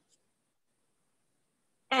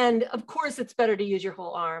 And of course, it's better to use your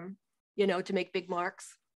whole arm, you know, to make big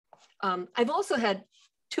marks. I've also had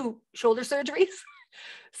 2 shoulder surgeries.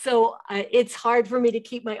 So it's hard for me to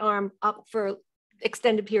keep my arm up for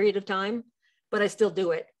extended period of time, but I still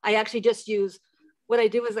do it. I actually just use, what I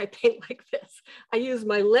do is I paint like this. I use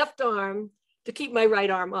my left arm to keep my right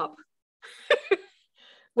arm up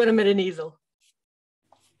when I'm at an easel.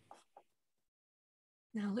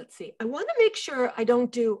 Now let's see, I want to make sure I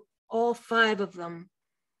don't do all 5 of them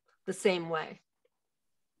the same way,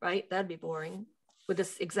 right? That'd be boring with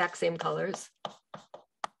this exact same colors.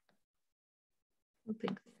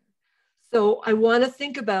 So I want to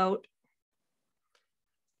think about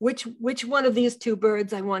which one of these 2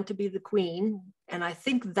 birds I want to be the queen, and I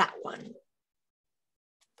think that one.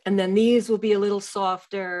 And then these will be a little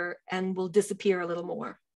softer and will disappear a little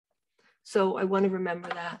more. So I want to remember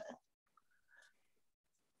that.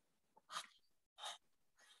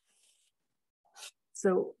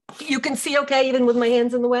 So you can see okay, even with my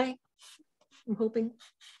hands in the way, I'm hoping.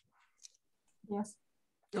 Yes.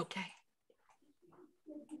 Okay.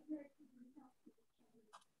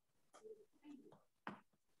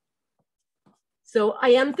 So I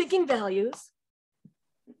am thinking values,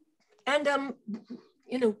 and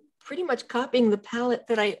you know, pretty much copying the palette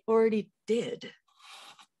that I already did.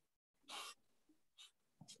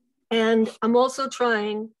 And I'm also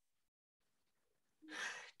trying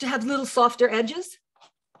to have little softer edges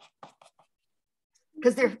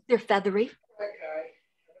because they're feathery.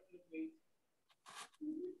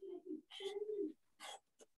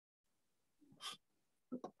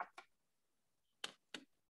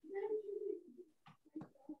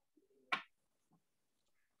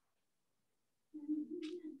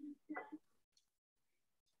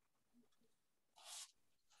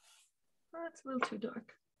 Oh, that's a little too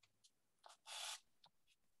dark.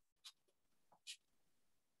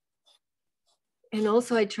 And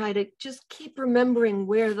also I try to just keep remembering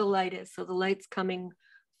where the light is. So the light's coming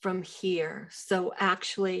from here. So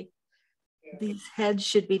actually these heads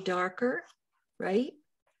should be darker, right?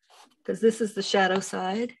 Because this is the shadow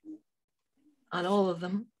side on all of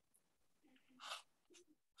them.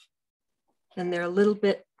 And they're a little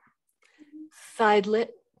bit side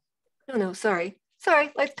lit. No, sorry,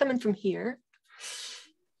 light's coming from here.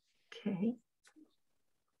 Okay.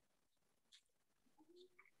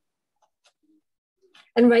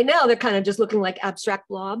 And right now they're kind of just looking like abstract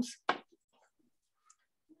blobs.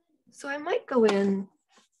 So I might go in,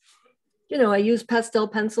 you know, I use pastel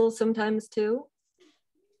pencils sometimes too,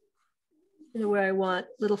 you know, where I want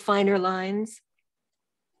little finer lines.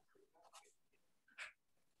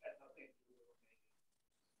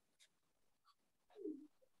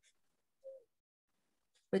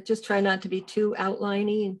 But just try not to be too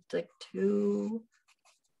outliney, like too,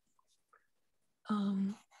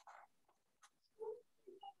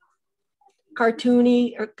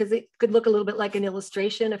 cartoony, or because it could look a little bit like an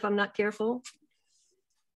illustration if I'm not careful.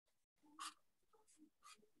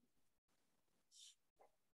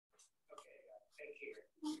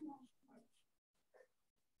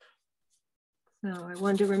 So I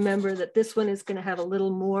want to remember that this one is going to have a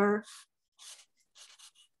little more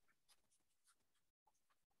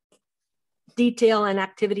detail and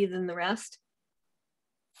activity than the rest.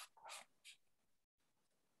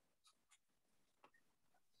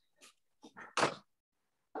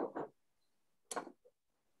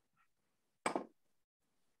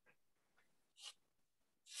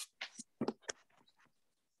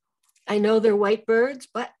 I know they're white birds,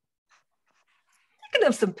 but you can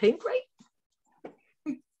have some pink,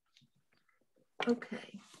 right?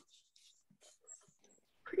 Okay.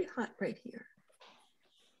 Pretty hot right here.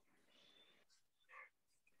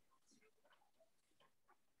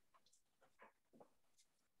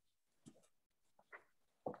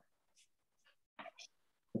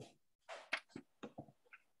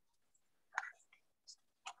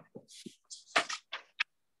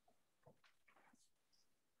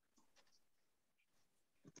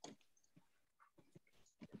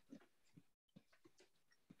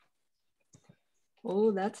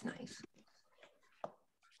 Oh, that's nice.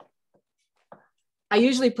 I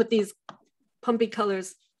usually put these pumpy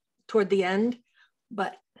colors toward the end,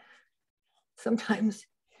 but sometimes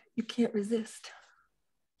you can't resist.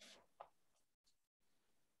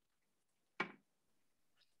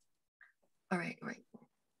 All right.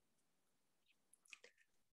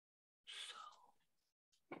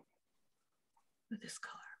 So, with this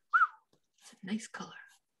color, it's a nice color.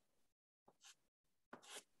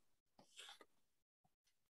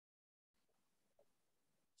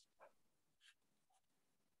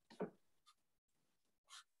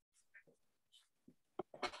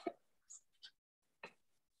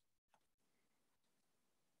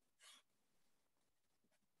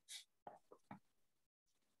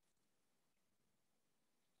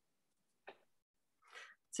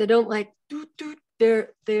 So I don't like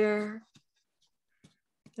they're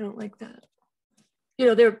I don't like that. You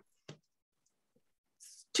know, they're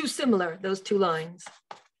too similar, those two lines.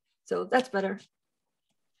 So that's better.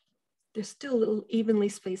 They're still a little evenly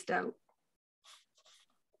spaced out.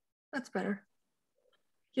 That's better.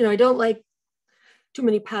 You know, I don't like too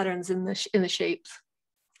many patterns in the shapes.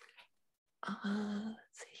 Let's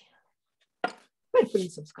see. I'm gonna put in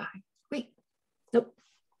some sky. Wait, nope.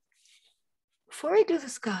 Before I do the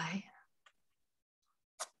sky,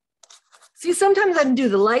 see, sometimes I can do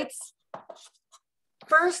the lights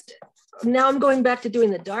first. Now I'm going back to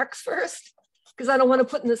doing the darks first because I don't want to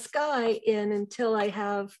put in the sky in until I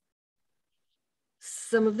have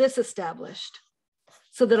some of this established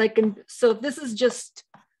so that I can, so if this is just,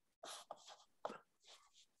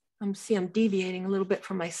 I'm deviating a little bit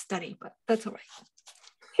from my study, but that's all right.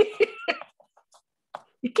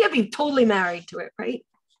 You can't be totally married to it, right?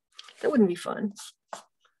 That wouldn't be fun.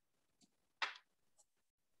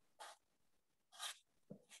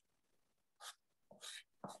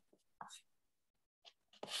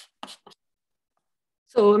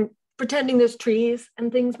 So I'm pretending there's trees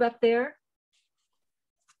and things back there.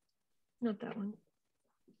 Not that one.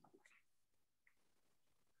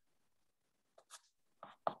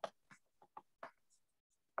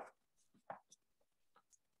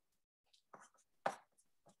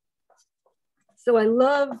 So I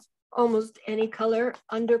love almost any color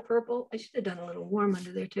under purple. I should have done a little warm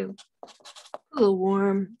under there too. A little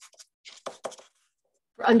warm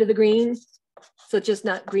for under the green. So it's just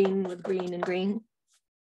not green with green and green.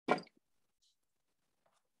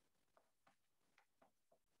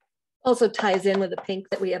 Also ties in with the pink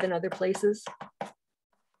that we have in other places.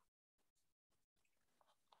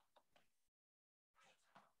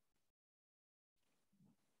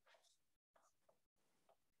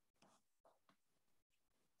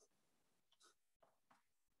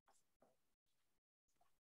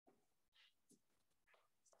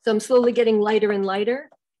 So I'm slowly getting lighter and lighter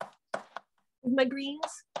with my greens.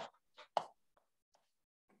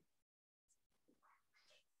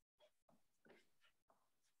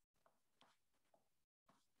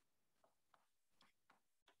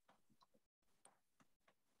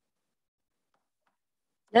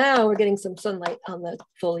 Now we're getting some sunlight on the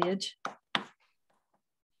foliage.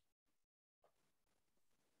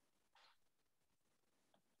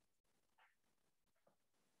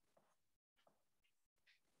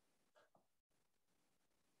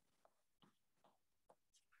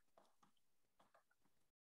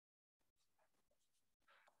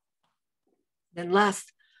 Then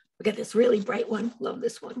last, we got this really bright one. Love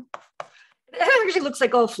this one. It actually looks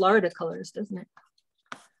like all Florida colors, doesn't it?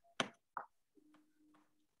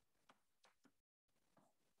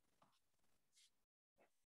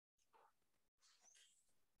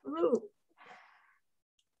 Ooh.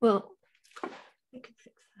 Well, I could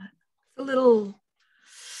fix that. It's a little,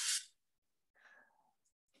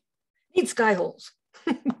 need sky holes.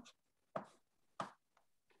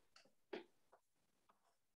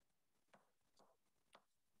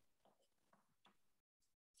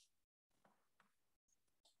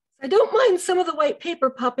 I don't mind some of the white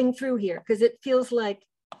paper popping through here because it feels like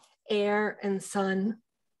air and sun.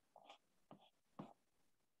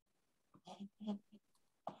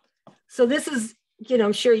 So this is, you know,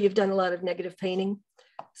 I'm sure you've done a lot of negative painting.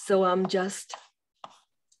 So I'm just,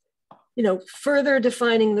 you know, further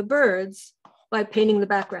defining the birds by painting the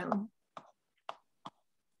background.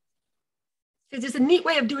 It's just a neat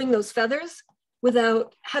way of doing those feathers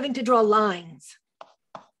without having to draw lines.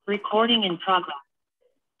 Recording in progress.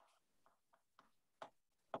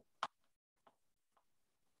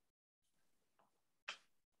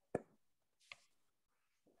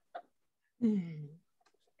 Hmm.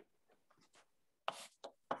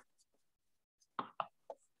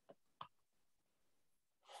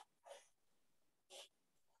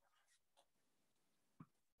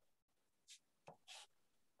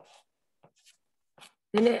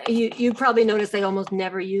 And you probably noticed I almost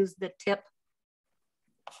never use the tip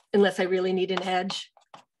unless I really need an edge.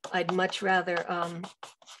 I'd much rather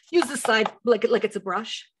use the side like it's a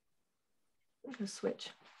brush. I'm gonna switch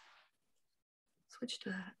to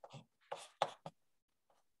that.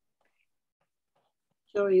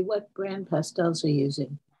 Jory, what brand pastels are you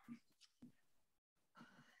using?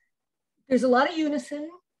 There's a lot of Unison.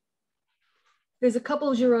 There's a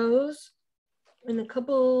couple Giroux and a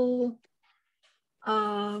couple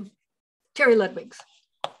Terry Ludwigs.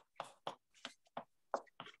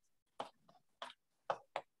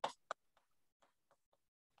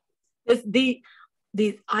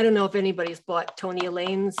 I don't know if anybody's bought Tony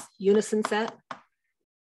Elaine's Unison set,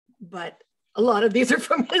 but a lot of these are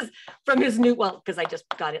from his new, well, because I just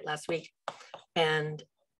got it last week. And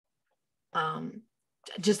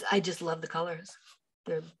I just love the colors.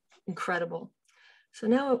 They're incredible. So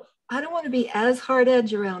now I don't want to be as hard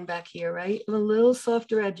edge around back here, right? A little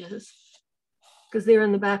softer edges because they're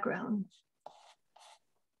in the background.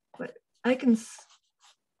 But I can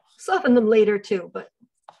soften them later too, but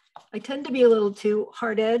I tend to be a little too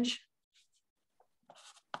hard edge.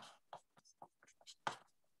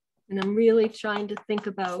 And I'm really trying to think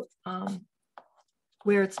about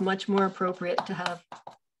where it's much more appropriate to have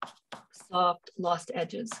soft, lost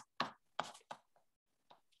edges.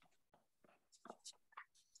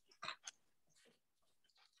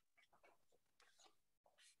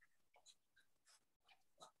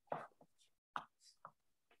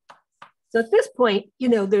 So at this point, you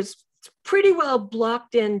know, there's pretty well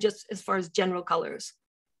blocked in just as far as general colors.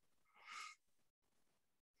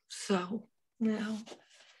 So now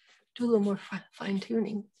do a little more fine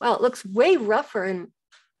tuning. Wow, it looks way rougher in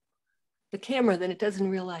the camera than it does in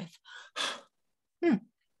real life.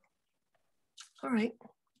 All right.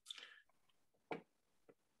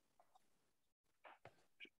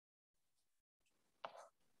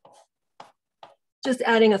 Just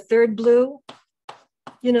adding a third blue.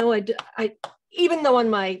 You know, I even though on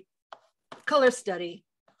my color study,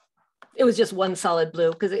 it was just one solid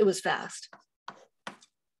blue because it was fast.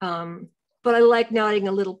 But I like now adding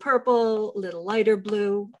a little purple, a little lighter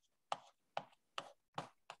blue,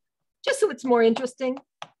 just so it's more interesting.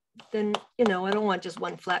 Then, you know, I don't want just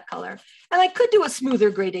one flat color. And I could do a smoother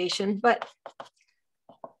gradation, but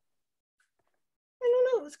I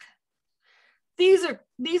don't know.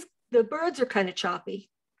 The birds are kind of choppy.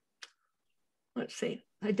 Let's see,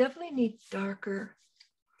 I definitely need darker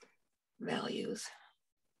values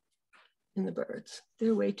in the birds.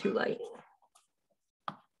 They're way too light.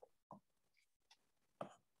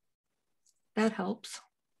 That helps.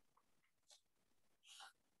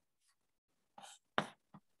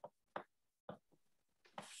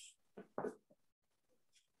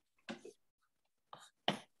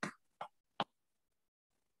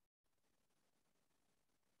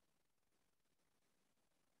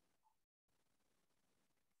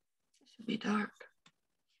 It should be dark.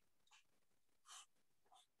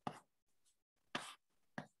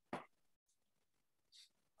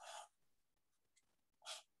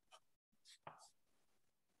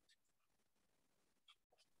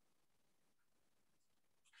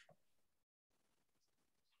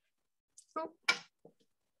 Oh.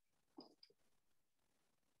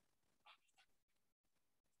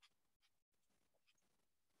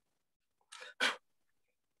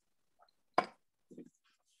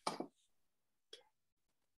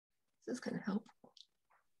 This is going to help.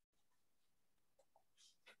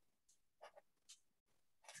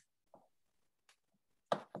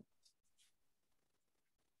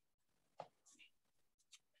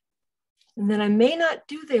 And then I may not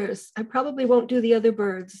do theirs. I probably won't do the other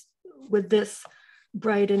birds with this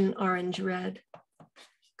bright and orange red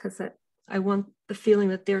because I want the feeling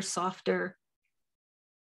that they're softer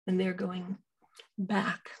and they're going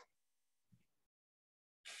back.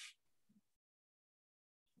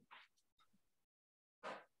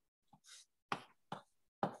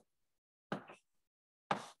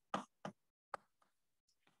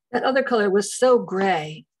 That other color was so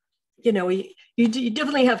gray. You know, you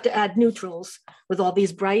definitely have to add neutrals with all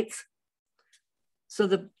these brights. So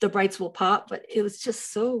the brights will pop, but it was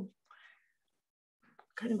just so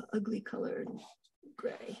kind of ugly colored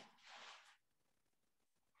gray.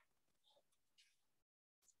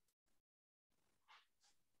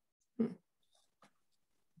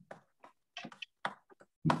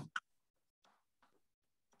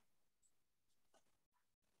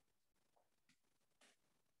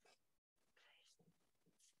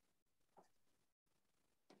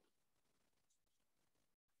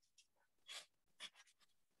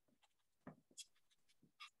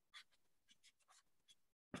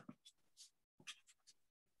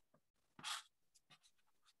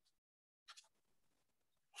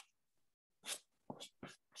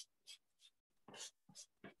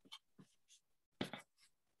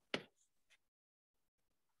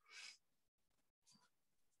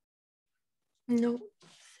 No, it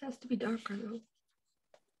has to be darker though.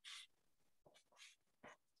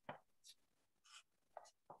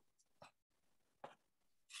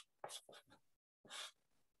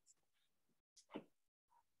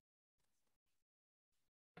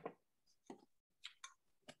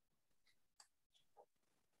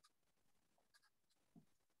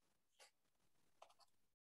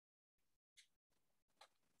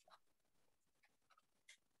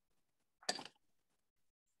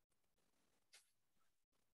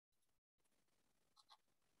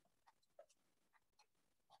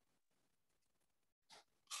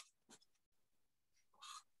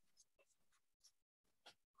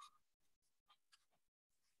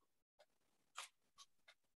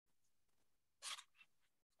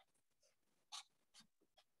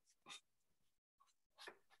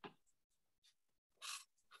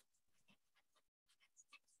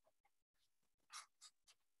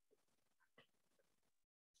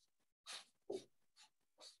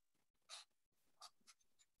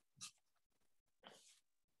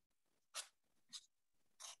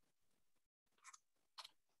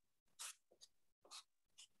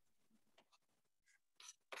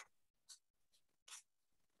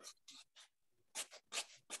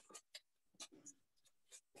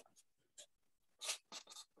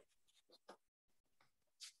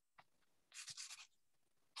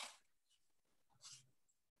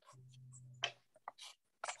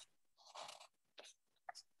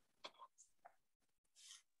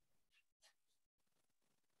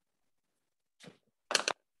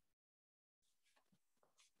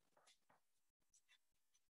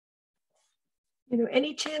 You know,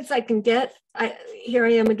 any chance I can get, here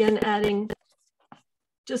I am again adding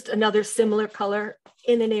just another similar color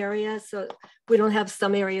in an area so we don't have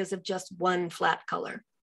some areas of just one flat color.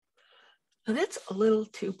 Now that's a little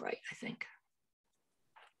too bright, I think.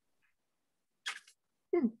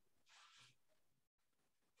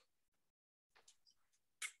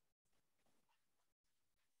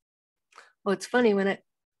 Well, it's funny when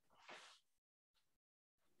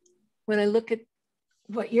I look at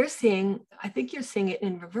what you're seeing, I think you're seeing it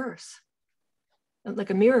in reverse, like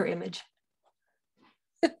a mirror image.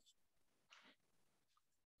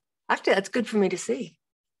 Actually, that's good for me to see.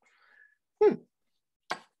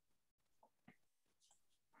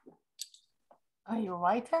 Are you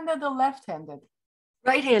right-handed or left-handed?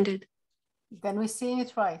 Right-handed. Then we're seeing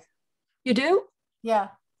it right. You do? Yeah.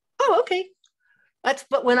 Oh, okay. But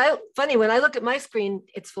funny, when I look at my screen,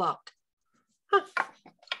 it's flopped. Huh.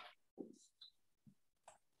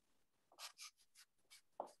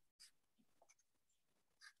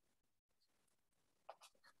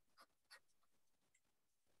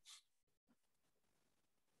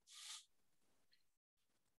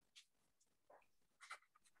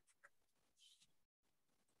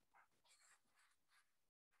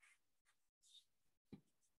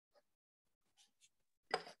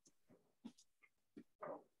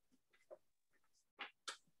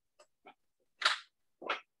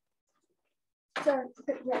 Sorry,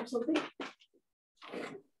 I grab something.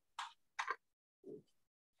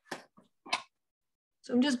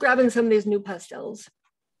 So I'm just grabbing some of these new pastels.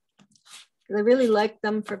 I really like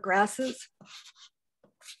them for grasses.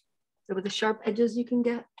 So with the sharp edges you can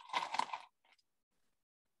get.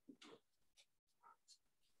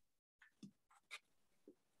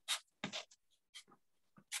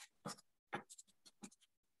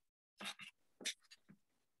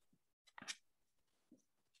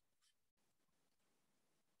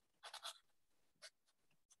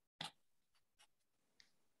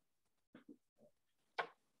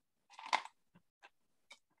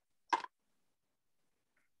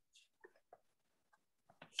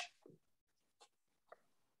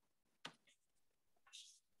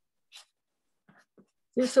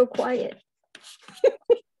 You're so quiet.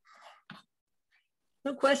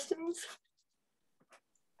 No questions?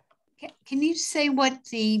 Can you say what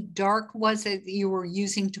the dark was that you were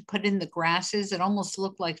using to put in the grasses? It almost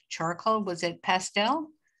looked like charcoal. Was it pastel?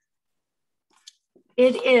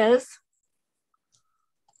 It is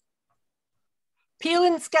Peel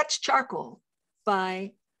and Sketch Charcoal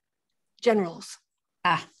by Generals.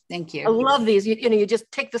 Ah, thank you. I love these. You know, you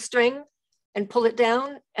just take the string and pull it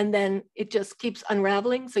down, and then it just keeps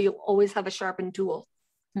unraveling. So you'll always have a sharpened tool.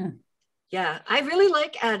 Yeah, I really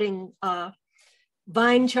like adding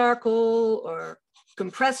vine charcoal or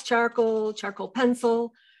compressed charcoal, charcoal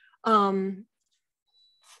pencil. In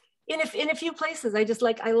a few places, I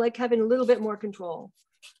like having a little bit more control.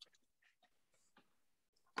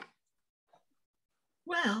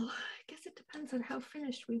 Well, I guess it depends on how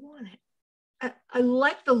finished we want it. I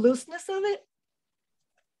like the looseness of it.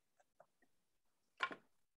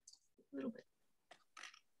 A little bit.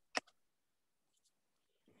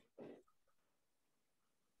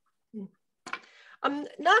 I'm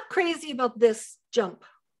not crazy about this jump.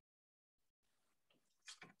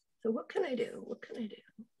 So what can I do? What can I do?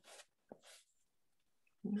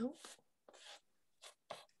 Nope.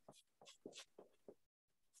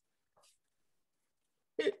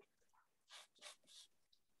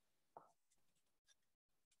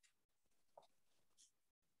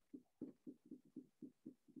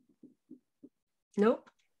 Nope.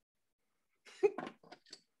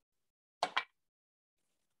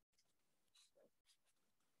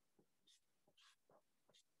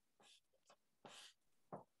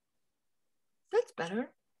 That's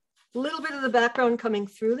better. A little bit of the background coming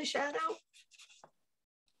through the shadow.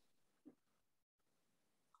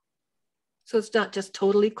 So it's not just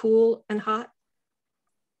totally cool and hot.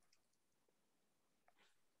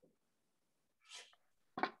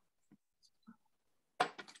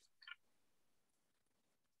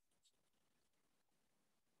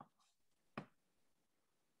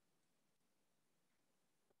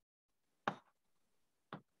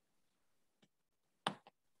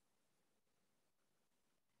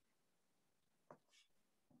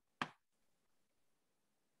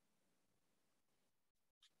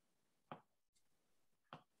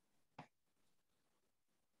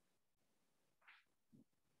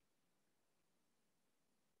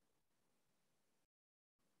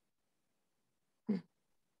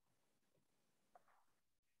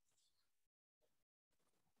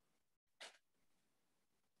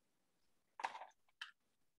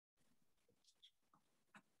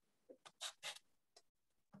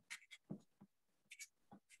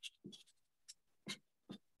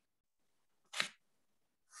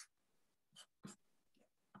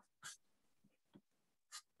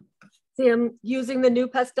 See, I'm using the new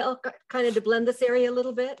pastel kind of to blend this area a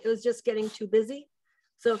little bit. It was just getting too busy.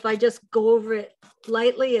 So if I just go over it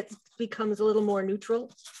lightly, it becomes a little more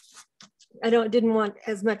neutral. Didn't want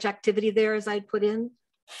as much activity there as I'd put in.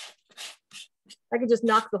 I could just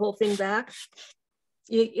knock the whole thing back.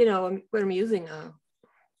 You know, what I'm using,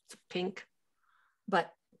 it's pink,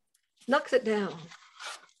 but knocks it down.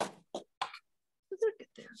 Look at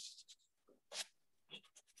there.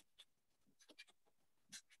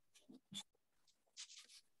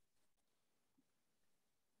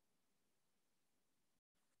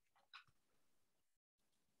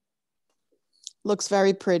 Looks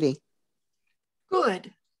very pretty.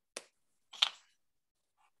 Good.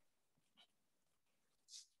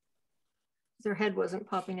 Their head wasn't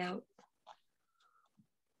popping out.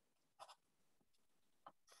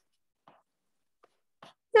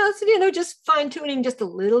 No, so, you know, just fine tuning just a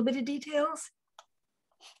little bit of details.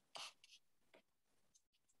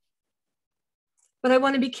 But I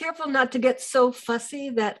want to be careful not to get so fussy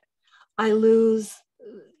that I lose,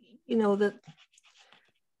 you know, the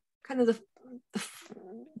kind of the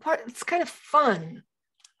part. It's kind of fun.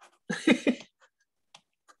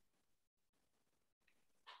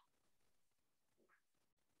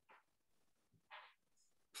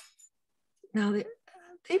 Now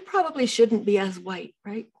they probably shouldn't be as white,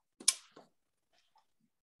 right?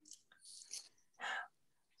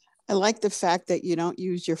 I like the fact that you don't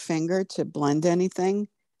use your finger to blend anything.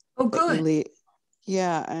 Oh, good.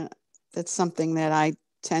 Yeah, that's something that I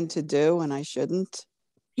tend to do and I shouldn't.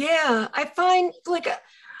 Yeah, I find like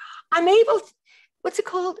I'm able, what's it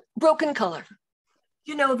called? Broken color.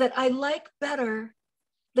 You know, that I like better.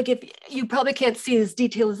 Like if you probably can't see as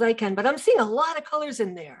detailed as I can, but I'm seeing a lot of colors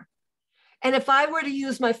in there. And if I were to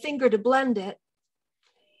use my finger to blend it,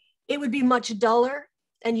 it would be much duller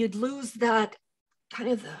and you'd lose that kind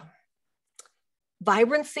of the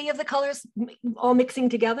vibrancy of the colors all mixing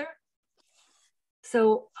together.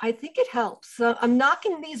 So I think it helps. So I'm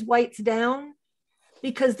knocking these whites down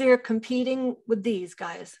because they're competing with these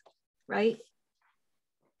guys, right?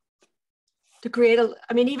 To create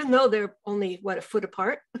I mean, even though they're only, what, a foot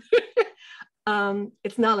apart,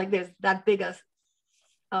 it's not like there's that big a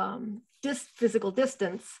physical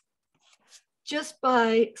distance. Just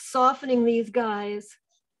by softening these guys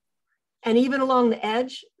and even along the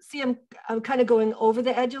edge, see, I'm kind of going over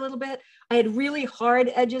the edge a little bit. I had really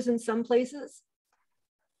hard edges in some places,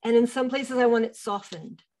 and in some places I want it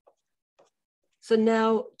softened. So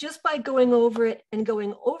now just by going over it and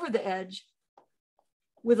going over the edge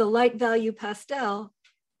with a light value pastel,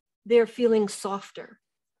 they're feeling softer.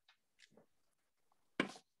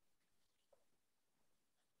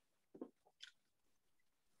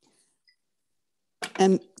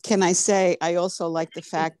 And can I say, I also like the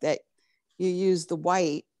fact that you use the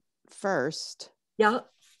white first. Yeah.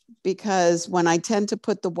 Because when I tend to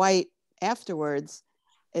put the white afterwards,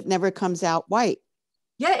 it never comes out white.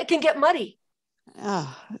 Yeah, it can get muddy.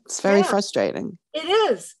 It's very frustrating. It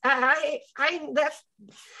is. I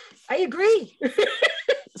agree.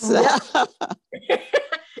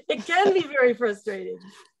 It can be very frustrating.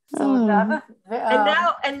 So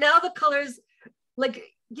and now the colors, like,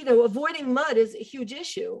 you know, avoiding mud is a huge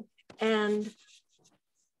issue, and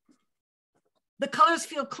the colors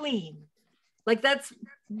feel clean. Like that's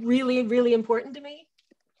really, really important to me.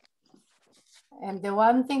 And the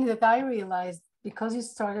one thing that I realized, because you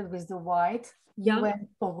started with the white, you went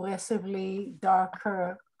progressively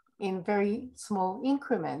darker in very small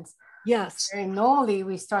increments. Yes. And normally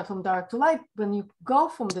we start from dark to light when you go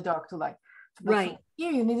from the dark to light. But right.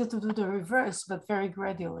 Here you needed to do the reverse, but very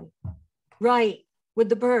gradually. Right. With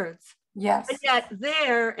the birds. Yes. But yet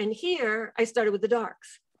there and here, I started with the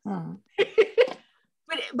darks. Mm.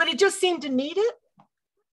 but it just seemed to need it.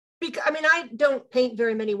 Because, I mean, I don't paint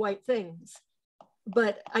very many white things,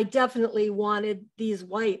 but I definitely wanted these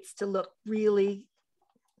whites to look really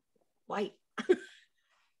white.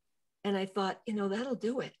 And I thought, you know, that'll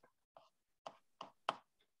do it.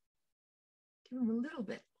 Give them a little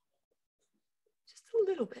bit. Just a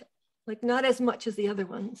little bit. Like not as much as the other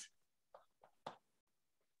ones.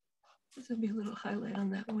 This would be a little highlight on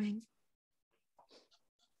that wing.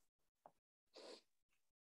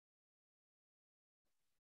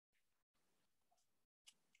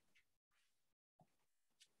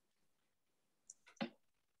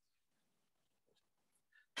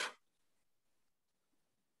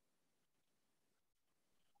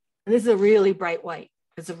 And this is a really bright white.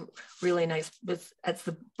 It's a really nice, that's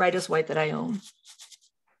the brightest white that I own.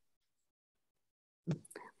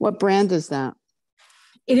 What brand is that?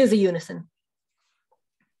 It is a Unison.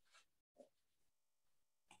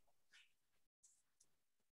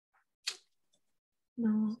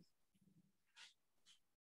 No.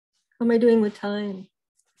 How am I doing with time?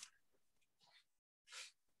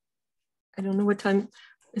 I don't know what time.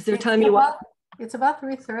 Is there time you want? It's about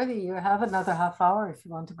 3:30. You have another half hour if you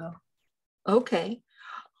want to go. Okay.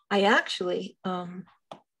 I actually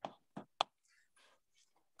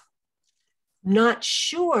not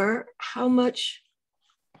sure how much.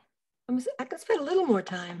 I can spend a little more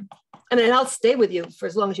time. I mean, I'll stay with you for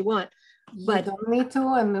as long as you want. But you don't need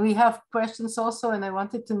to, and we have questions also. And I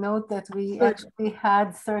wanted to note that we actually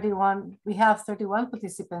had 31. We have 31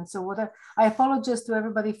 participants. So I apologize to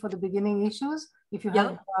everybody for the beginning issues. If you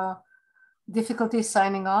have difficulty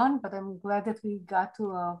signing on, but I'm glad that we got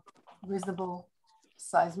to a reasonable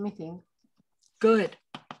size meeting. Good.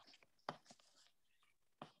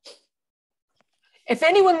 If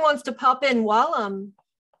anyone wants to pop in while I'm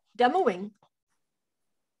demoing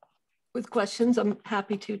with questions, I'm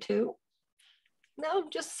happy to too. Now I'm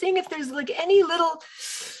just seeing if there's like any little,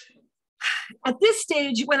 at this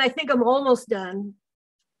stage when I think I'm almost done,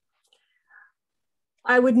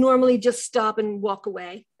 I would normally just stop and walk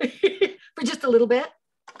away for just a little bit.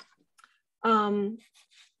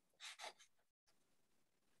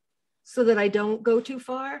 So that I don't go too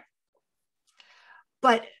far.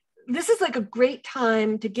 But this is like a great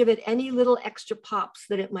time to give it any little extra pops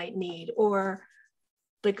that it might need, or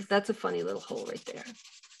like that's a funny little hole right there.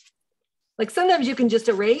 Like sometimes you can just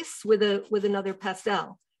erase with another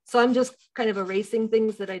pastel. So I'm just kind of erasing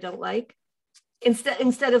things that I don't like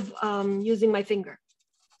instead of using my finger.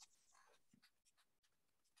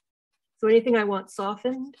 So anything I want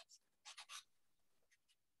softened.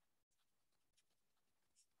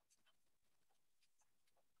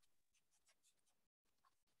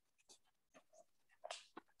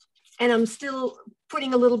 And I'm still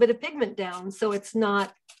putting a little bit of pigment down, so it's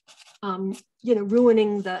not, you know,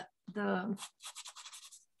 ruining the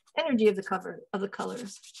energy of the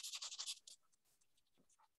colors.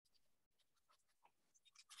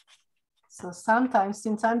 So sometimes,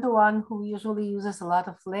 since I'm the one who usually uses a lot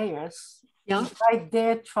of layers, if I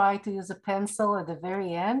dare try to use a pencil at the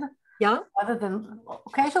very end, other than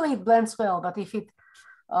occasionally it blends well, but if it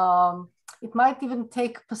might even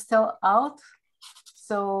take pastel out.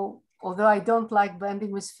 So although I don't like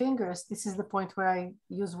blending with fingers, this is the point where I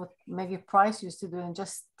use what maybe Price used to do and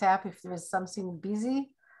just tap if there is something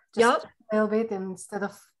busy, just a little bit, and instead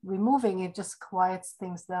of removing it, just quiets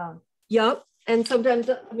things down. Yep, and sometimes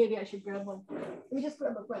maybe I should grab one. Let me just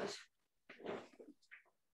grab a brush.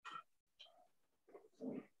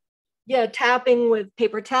 Yeah, tapping with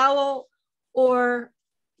paper towel, or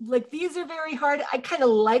like these are very hard. I kind of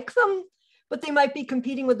like them, but they might be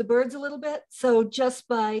competing with the birds a little bit. So just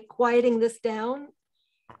by quieting this down,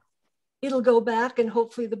 it'll go back and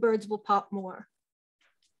hopefully the birds will pop more.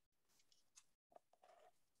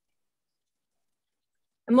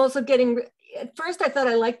 I'm also getting, at first I thought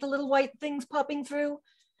I liked the little white things popping through,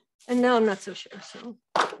 and now I'm not so sure. So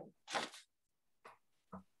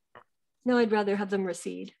now I'd rather have them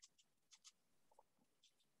recede.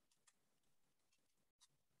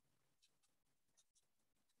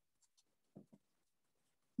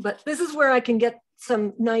 But this is where I can get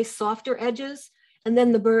some nice softer edges, and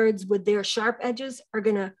then the birds with their sharp edges are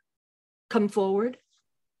gonna come forward.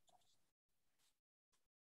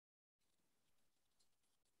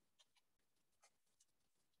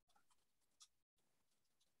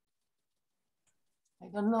 I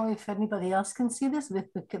don't know if anybody else can see this, but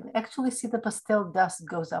we can actually see the pastel dust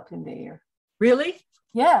goes up in the air. Really?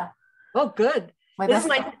 Yeah. Oh, good. This is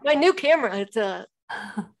my new camera. It's a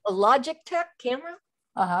Logitech camera.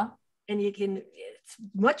 And you can, it's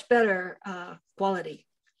much better quality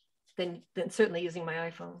than certainly using my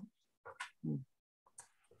iPhone.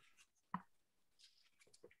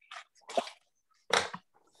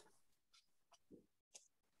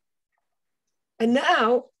 And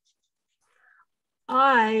now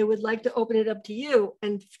I would like to open it up to you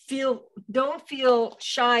and don't feel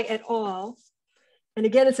shy at all. And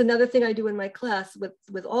again, it's another thing I do in my class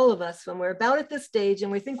with all of us when we're about at this stage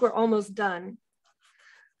and we think we're almost done.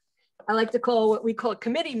 I like to call what we call a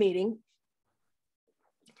committee meeting.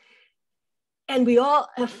 And we all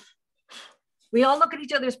look at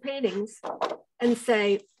each other's paintings and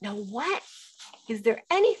say, now what? Is there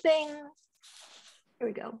anything, here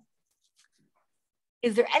we go.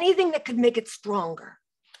 Is there anything that could make it stronger?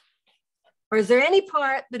 Or is there any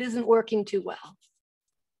part that isn't working too well?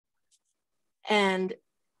 And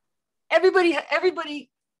everybody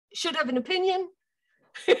should have an opinion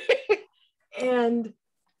and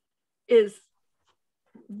is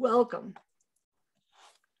welcome.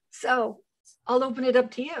 So I'll open it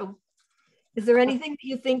up to you. Is there anything that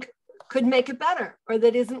you think could make it better or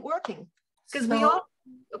that isn't working? Because we all,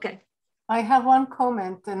 okay. I have one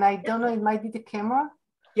comment, and I don't know, it might be the camera.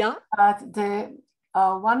 Yeah. The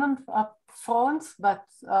one on front, but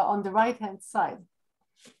on the right-hand side.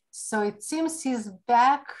 So it seems his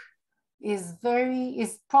back is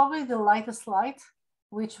probably the lightest light,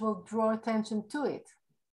 which will draw attention to it.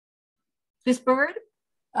 This bird?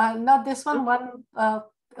 Not this one, a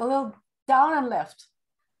little down and left,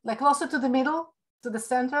 like closer to the middle, to the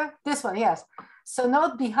center. This one, yes. So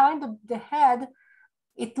not behind the head.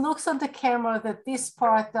 It looks on the camera that this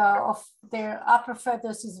part of their upper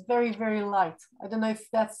feathers is very, very light. I don't know if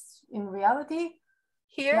that's in reality.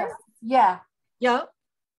 Here? Yeah. Yeah.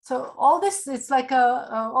 So all this, it's like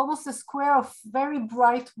almost a square of very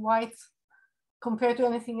bright white compared to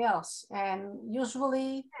anything else. And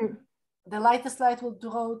usually the lightest light will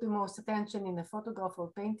draw the most attention in a photograph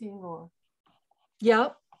or painting or. Yeah.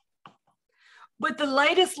 But the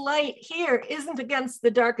lightest light here isn't against the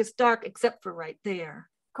darkest dark, except for right there.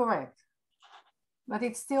 Correct. But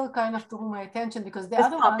it's still kind of drew my attention because the it's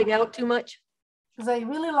other popping one, out too much. Because I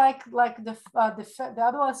really like the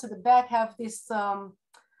other ones at the back have this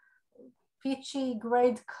peachy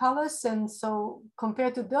gray colors, and so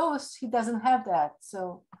compared to those, he doesn't have that.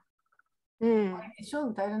 So it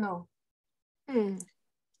shouldn't. I don't know.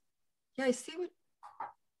 Yeah, I see what.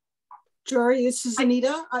 Jory, this is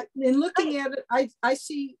Anita. In looking at it, I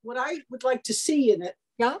see what I would like to see in it.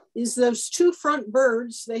 Yeah. Is those two front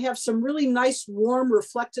birds. They have some really nice, warm,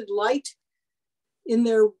 reflected light in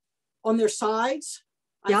on their sides.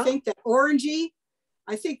 Yeah. I think that orangey,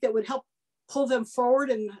 I think that would help pull them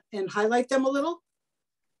forward and highlight them a little.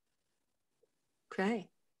 Okay.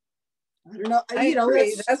 I don't know. I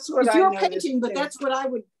agree. That's what if I you're noticed painting, but too. that's what I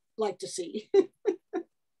would like to see.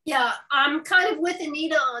 Yeah, I'm kind of with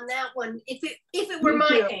Anita on that one. If it were Me my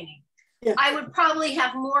too. painting, Yeah. I would probably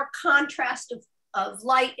have more contrast of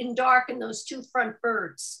light and dark in those two front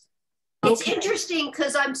birds. It's interesting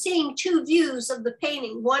because I'm seeing two views of the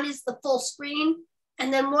painting. One is the full screen,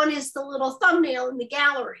 and then one is the little thumbnail in the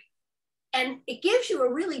gallery. And it gives you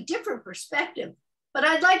a really different perspective. But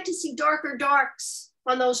I'd like to see darker darks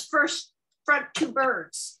on those first front two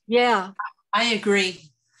birds. Yeah. I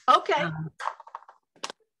agree. Okay.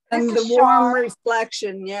 And the warm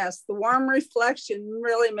reflection, yes, the warm reflection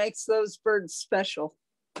really makes those birds special.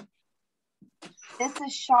 This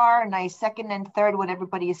is Shar, and I second and third what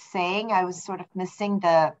everybody is saying. I was sort of missing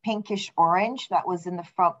the pinkish orange that was in the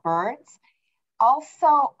front birds.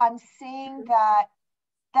 Also, I'm seeing that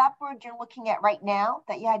bird you're looking at right now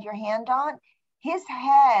that you had your hand on, his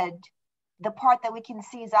head, the part that we can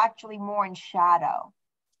see is actually more in shadow.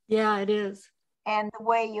 Yeah, it is. And the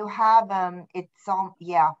way you have him, it's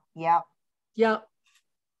yeah. Yeah.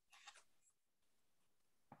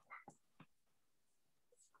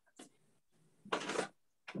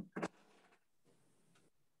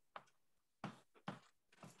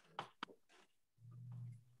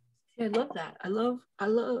 I love that. I love,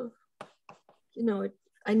 you know,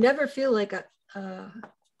 I never feel like I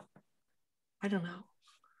don't know.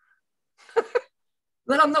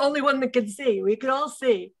 But I'm the only one that can see. We can all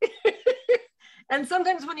see. And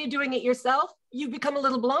sometimes when you're doing it yourself, you become a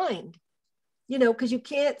little blind, you know, because you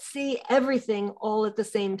can't see everything all at the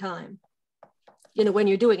same time, you know, when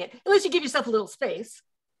you're doing it, unless you give yourself a little space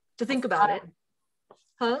to think about it.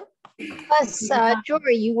 Huh? Plus,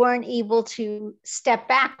 Jory, you weren't able to step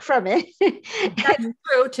back from it. That's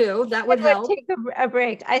true too. That would help. Take a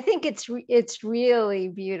break. I think it's really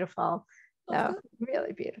beautiful. No,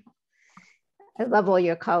 really beautiful. I love all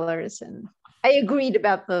your colors, and I agreed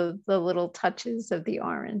about the little touches of the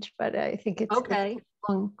orange, but I think it's okay.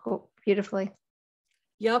 Cool, beautifully.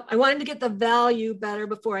 Yep, I wanted to get the value better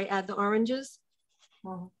before I add the oranges.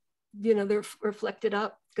 You know, they're reflected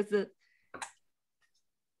up because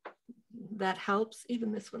that helps.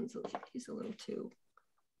 Even this one's he's a little too.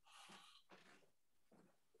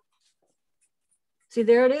 See,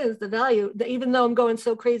 there it is, the value. Even though I'm going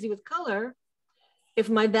so crazy with color, if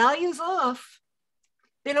my value's off,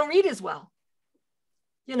 they don't read as well.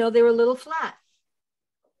 You know, they were a little flat.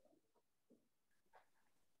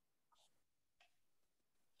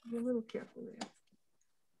 Be a little careful there.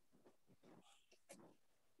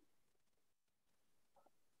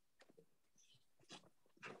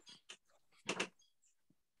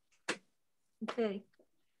 Okay.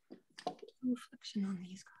 Get some reflection on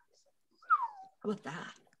these guys. How about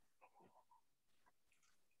that?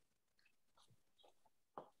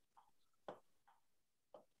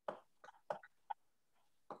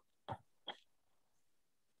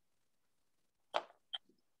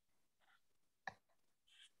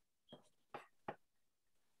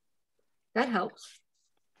 That helps.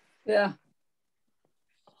 Yeah.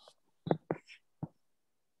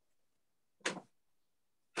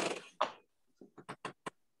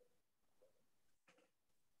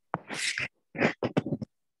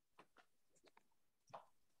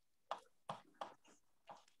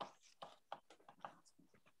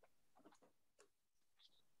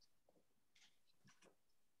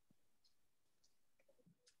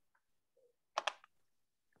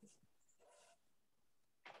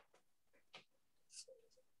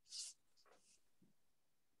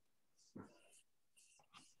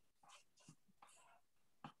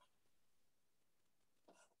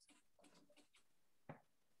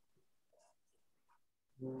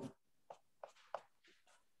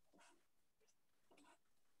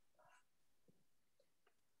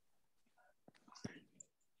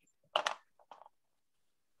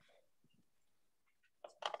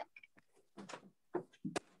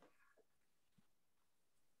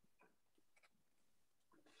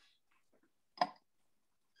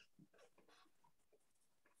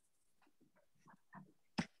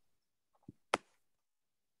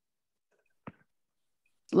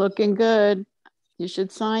 Looking good. You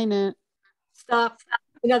should sign it. Stop.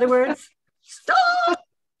 In other words, stop.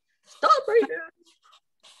 Stop right here.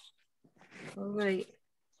 All right.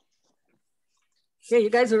 Yeah, you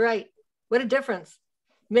guys are right. What a difference.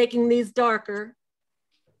 Making these darker.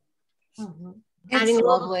 Adding a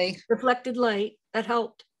lovely reflected light. That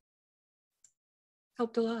helped.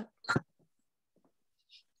 Helped a lot.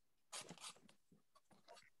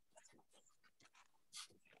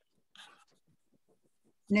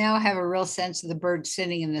 Now I have a real sense of the bird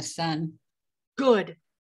sitting in the sun. Good.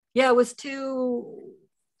 Yeah, it was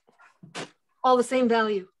all the same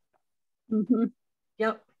value.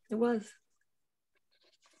 Yep, it was.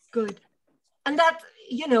 Good. And that,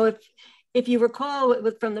 you know, if you recall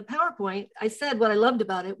from the PowerPoint, I said what I loved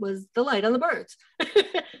about it was the light on the birds.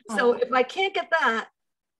 So if I can't get that,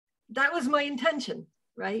 that was my intention,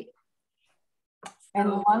 right? And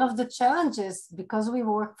one of the challenges, because we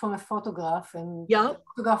work from a photograph and the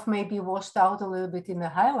photograph may be washed out a little bit in the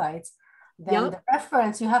highlights, then the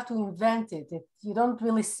reference, you have to invent it. You don't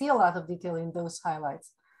really see a lot of detail in those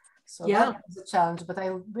highlights. So that was a challenge, but I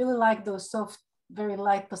really like those soft, very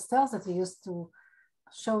light pastels that you used to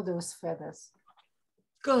show those feathers.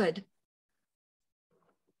 Good.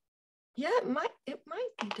 Yeah, it might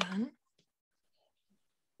be done.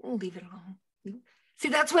 We'll leave it alone. See,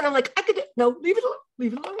 that's when I'm like, I could, no, leave it alone,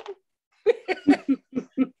 leave it alone.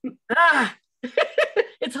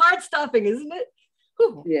 It's hard stopping, isn't it?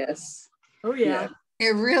 Whew. Yes. Oh yeah.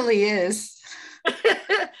 It really is.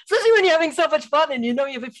 Especially when you're having so much fun and you know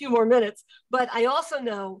you have a few more minutes. But I also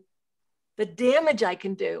know the damage I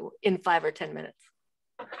can do in 5 or 10 minutes.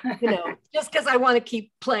 You know, just because I want to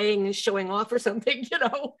keep playing and showing off or something, you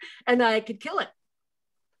know, and I could kill it.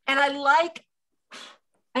 And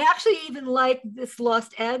I actually even like this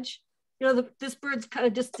lost edge. You know, this bird's kind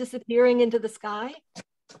of just disappearing into the sky.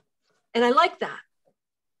 And I like that.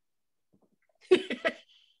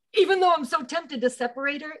 Even though I'm so tempted to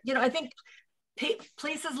separate her, you know, I think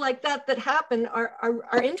places like that happen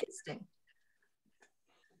are interesting.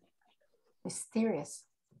 Mysterious.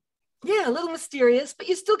 Yeah, a little mysterious, but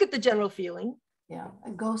you still get the general feeling. Yeah,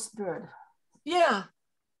 a ghost bird. Yeah.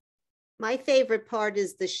 My favorite part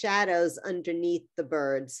is the shadows underneath the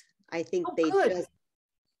birds. I think they just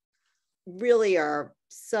really are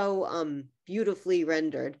so beautifully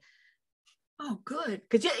rendered. Oh, good.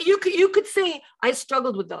 Because you could see I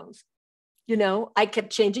struggled with those. You know, I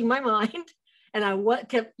kept changing my mind and I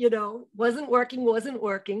kept, you know, wasn't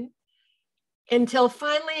working until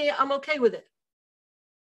finally I'm okay with it.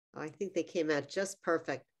 I think they came out just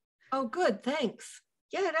perfect. Oh, good. Thanks.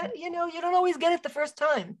 Yeah, you know, you don't always get it the first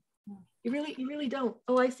time. You really don't.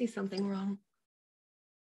 Oh, I see something wrong.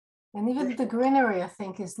 And even the greenery, I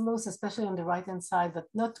think, is loose, especially on the right-hand side, but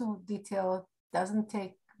not too detailed, doesn't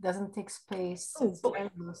take space. Oh boy.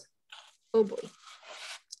 Oh boy.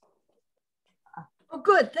 Oh,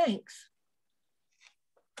 good. Thanks.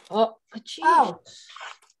 Oh, geez. Ouch.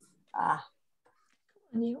 Come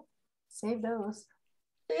on, you. Save those.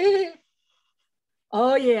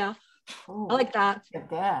 Oh yeah. Ooh, I like that. Look at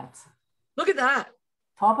that. Look at that.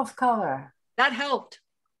 Pop of color. That helped.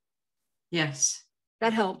 Yes.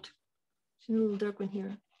 That helped. A little dark one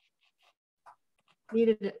here.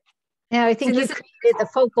 Needed it. Yeah, I think you created the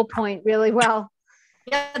focal point really well.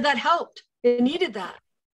 Yeah, that helped. It needed that.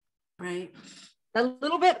 Right. That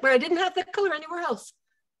little bit where I didn't have that color anywhere else.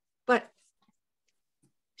 But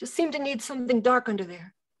just seemed to need something dark under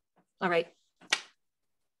there. All right.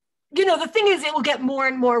 You know, the thing is, it will get more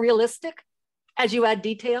and more realistic as you add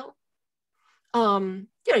detail.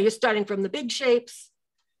 You know, you're starting from the big shapes,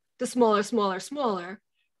 the smaller.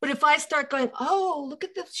 But if I start going, oh, look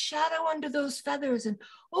at the shadow under those feathers, and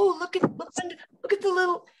oh, look at the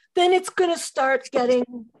little, then it's gonna start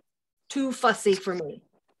getting too fussy for me.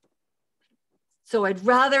 So I'd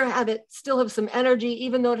rather have it still have some energy,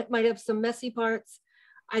 even though it might have some messy parts.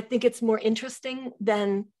 I think it's more interesting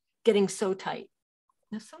than getting so tight.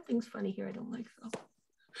 Now something's funny here I don't like though.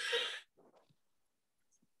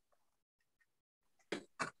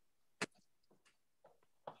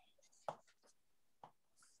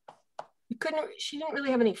 She didn't really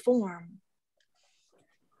have any form.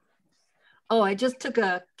 Oh, I just took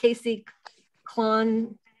a Casey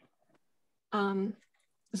Klon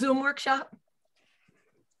Zoom workshop,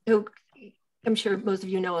 who I'm sure most of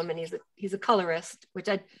you know him, and he's a colorist, which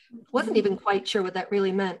I wasn't even quite sure what that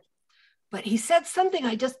really meant. But he said something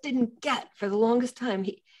I just didn't get for the longest time.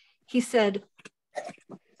 He said,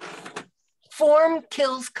 form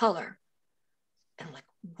kills color. And I'm like,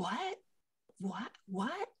 what?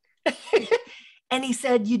 And he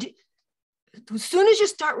said, as soon as you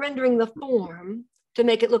start rendering the form to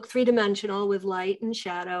make it look three-dimensional with light and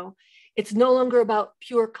shadow, it's no longer about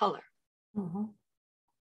pure color. Mm-hmm.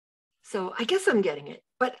 So I guess I'm getting it,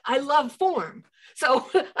 but I love form. So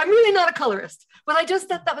I'm really not a colorist, but I just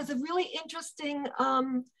thought that was a really interesting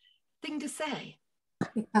thing to say.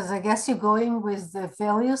 Because I guess you're going with the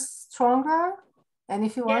values stronger. And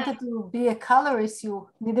if you wanted to be a colorist, you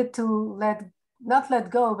needed to not let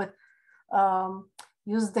go, but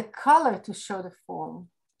use the color to show the form.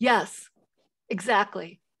 Yes,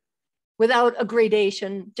 exactly. Without a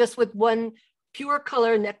gradation, just with one pure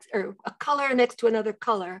color or a color next to another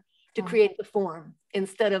color to create the form,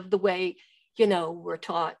 instead of the way, we're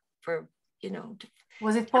taught for,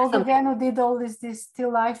 Was it Paul Gauguin who did all this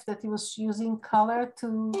still life that he was using color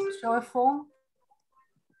to show a form?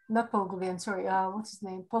 Not Paul Gauguin, sorry, what's his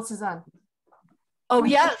name? Paul Cézanne. Oh,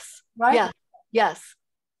 yes. Right? Yeah. Yes,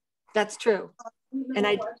 that's true. And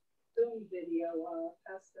I Zoom video,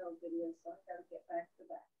 pastel video, so I gotta get back to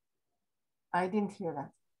that. I didn't hear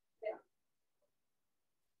that. Yeah.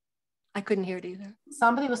 I couldn't hear it either.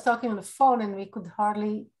 Somebody was talking on the phone and we could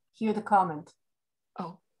hardly hear the comment.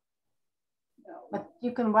 Oh. No. But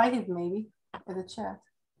you can write it maybe in the chat.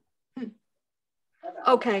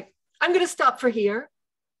 Okay, I'm going to stop for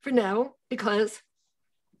now, because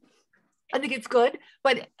I think it's good.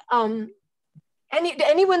 But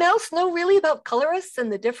anyone else know really about colorists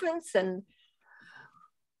and the difference? And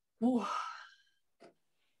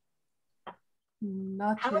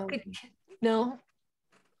not really. No.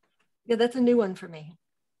 Yeah, that's a new one for me.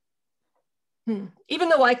 Even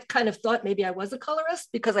though I kind of thought maybe I was a colorist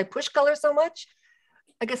because I push color so much,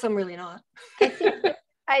 I guess I'm really not.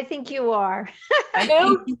 I think you are. I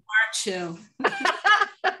think you are too.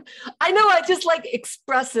 I know, I just like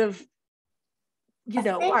expressive,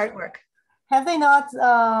 artwork. Have they not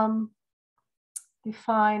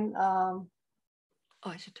defined,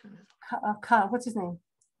 I should turn this on. What's his name?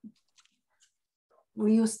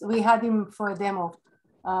 We had him for a demo.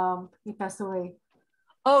 He passed away.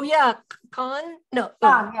 Oh yeah, Kahn? No.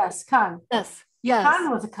 Kahn, yes, Kahn. Yes, yes.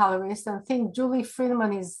 Kahn was a colorist. I think Julie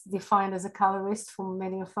Friedman is defined as a colorist for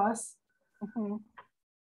many of us. Mm-hmm.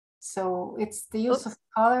 So it's the use of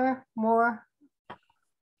color more.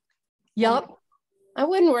 Yep. I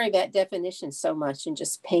wouldn't worry about definition so much and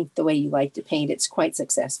just paint the way you like to paint. It's quite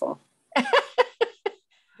successful.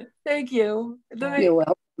 Thank you. You're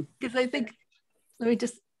welcome. Because I think, let me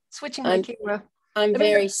just switching my camera. I'm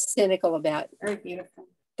very cynical about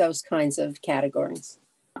those kinds of categories.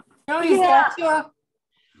 Jory,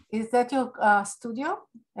 is that your studio?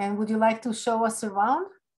 And would you like to show us around?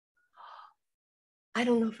 I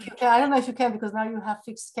don't know if you can. I don't know if you can, because now you have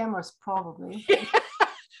fixed cameras probably.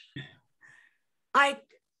 I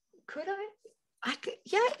could,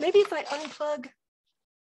 yeah, maybe if I unplug.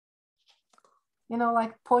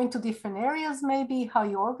 Like point to different areas, maybe how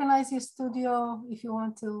you organize your studio, if you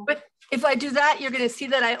want to. But if I do that, you're going to see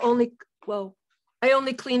that I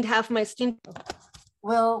only cleaned half my steam.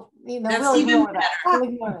 Well, we'll ignore that. We'll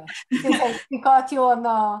ignore it. Since we caught you on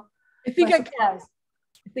I think I can.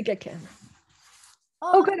 I think I can.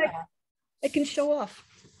 Oh, good. I can show off.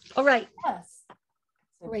 All right. Yes.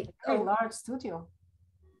 Great. Very large studio.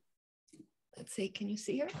 Let's see. Can you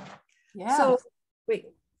see her? Yeah. So, wait.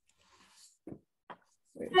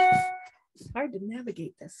 It's hard to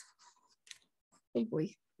navigate this. Oh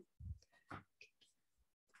boy.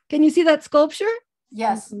 Can you see that sculpture?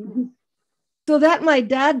 Yes. Mm-hmm. So that my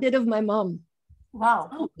dad did of my mom. Wow.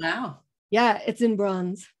 Oh, wow. Yeah, it's in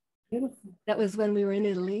bronze. Beautiful. That was when we were in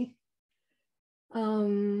Italy.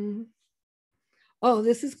 Oh,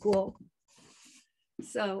 this is cool.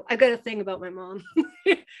 So I got a thing about my mom.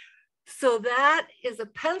 So that is a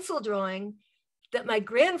pencil drawing that my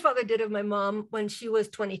grandfather did of my mom when she was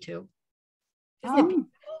 22. Isn't it beautiful?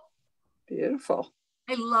 Beautiful.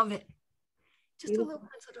 I love it. Just a little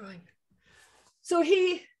pencil drawing. So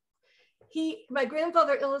my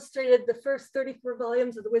grandfather illustrated the first 34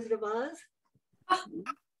 volumes of The Wizard of Oz.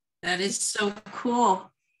 That is so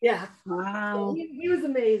cool. Yeah. Wow. So he was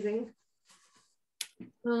amazing.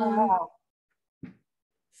 Wow.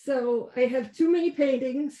 So I have too many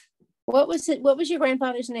paintings. What was it? What was your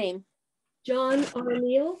grandfather's name? John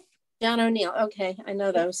O'Neill. John O'Neill. Okay, I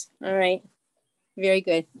know those. All right. Very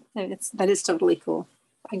good. That is totally cool.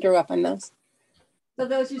 I grew up on those. So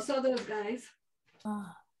those, you saw those guys. So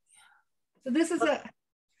this is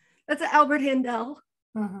that's an Albert Handel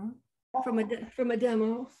from a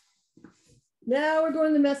demo. Now we're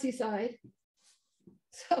going the messy side.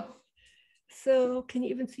 So can you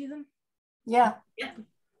even see them? Yeah. Yeah.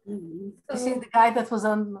 You see the guy that was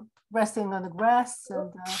resting on the grass,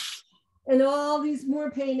 and all these more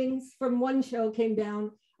paintings from one show came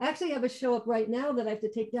down. I actually have a show up right now that I have to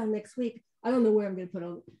take down next week. I don't know where I'm going to put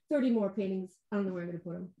them. 30 more paintings. I don't know where I'm going to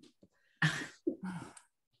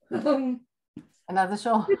put them. Another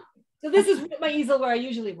show. So this is my easel where I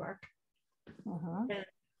usually work. And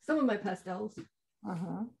some of my pastels. I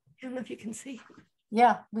don't know if you can see.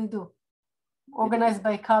 Yeah, we do. Organized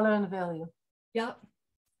by color and value. Yep.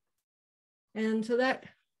 And so that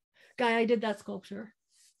guy, I did that sculpture.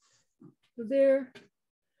 So there,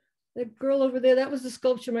 that girl over there, that was the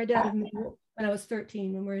sculpture my dad made when I was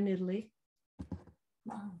 13 when we were in Italy.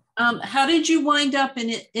 How did you wind up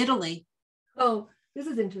in Italy? Oh, this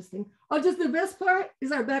is interesting. Oh, just the best part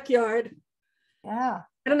is our backyard. Yeah.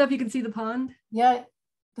 I don't know if you can see the pond. Yeah.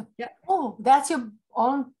 Yeah. Oh, that's your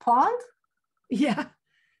own pond? Yeah.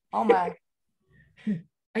 Oh my.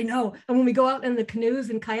 I know. And when we go out in the canoes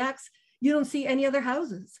and kayaks, you don't see any other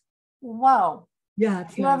houses. Wow. Yeah.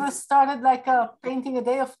 You ever started like painting a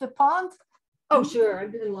day of the pond? Oh, sure. I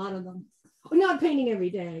did a lot of them. Well, not painting every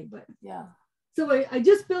day, but yeah. So I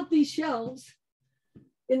just built these shelves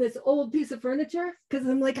in this old piece of furniture because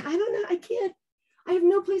I'm like, I don't know, I have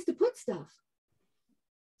no place to put stuff.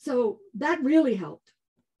 So that really helped.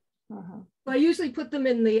 So I usually put them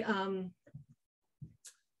in the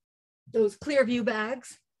those clear view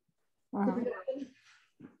bags. So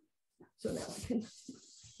now I can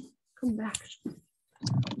come back.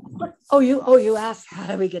 Oh, you asked how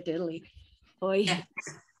do we get to Italy? Oh, yeah.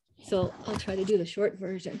 So I'll try to do the short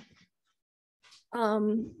version.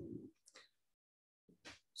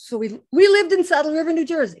 So we lived in Saddle River, New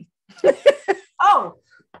Jersey. Oh,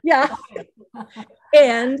 yeah.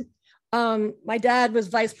 And my dad was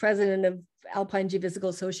vice president of Alpine Geophysical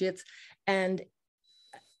Associates, and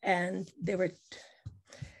they were, it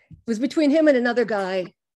was between him and another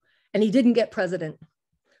guy, and he didn't get president.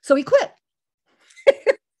 So he quit.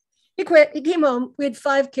 He quit, he came home. We had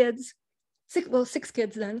 5 kids, 6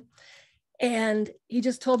 kids then. And he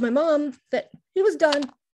just told my mom that he was done.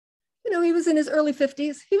 You know, he was in his early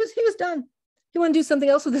 50s. He was done. He wanted to do something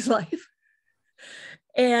else with his life.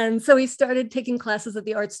 And so he started taking classes at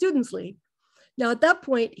the Art Students League. Now, at that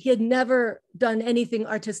point, he had never done anything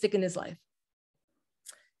artistic in his life.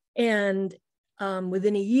 And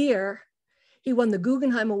within a year, he won the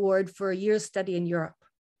Guggenheim Award for a year's study in Europe.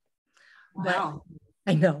 Wow.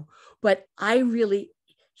 But, I know, but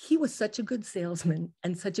he was such a good salesman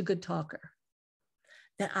and such a good talker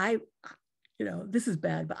that this is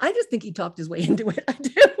bad, but I just think he talked his way into it. I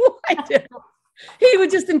do. He would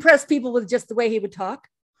just impress people with just the way he would talk.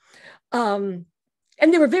 And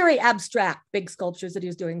they were very abstract, big sculptures that he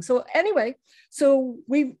was doing. So anyway, so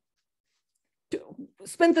we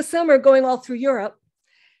spent the summer going all through Europe,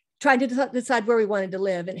 trying to decide where we wanted to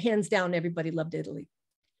live. And hands down, everybody loved Italy.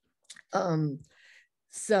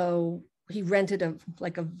 So he rented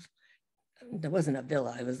there wasn't a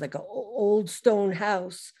villa, it was like an old stone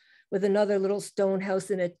house with another little stone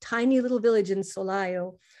house in a tiny little village in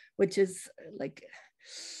Solaio, which is like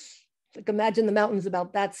imagine the mountains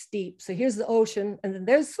about that steep. So here's the ocean, and then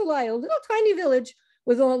there's Solaio, a little tiny village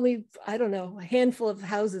with only, I don't know, a handful of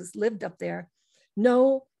houses lived up there.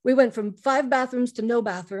 No, we went from 5 bathrooms to no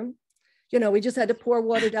bathroom. You know, we just had to pour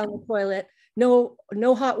water down the toilet. No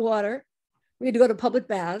hot water. We had to go to public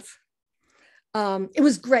baths. It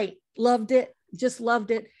was great. Loved it. Just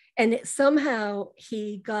loved it. And somehow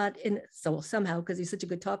he got in. So somehow, because he's such a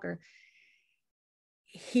good talker,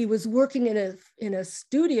 he was working in a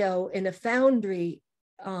studio in a foundry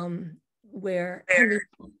where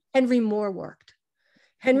Henry Moore worked.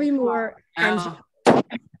 Henry Moore and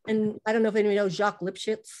I don't know if anybody knows Jacques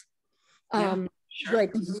Lipschitz. Sure.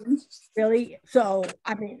 Like really. So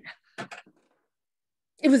I mean,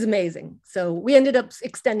 it was amazing. So we ended up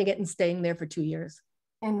extending it and staying there for 2 years.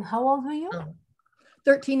 And how old were you?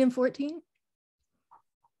 13 and 14.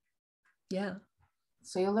 Yeah.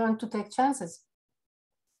 So you learned to take chances.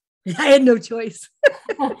 I had no choice.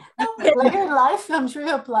 Like in life, I'm sure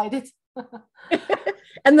you applied it.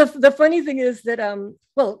 And the funny thing is that,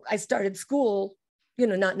 I started school,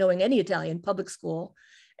 not knowing any Italian, public school.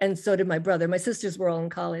 And so did my brother. My sisters were all in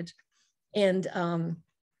college. And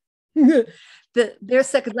their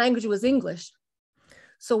second language was English.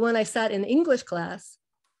 So when I sat in English class,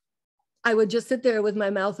 I would just sit there with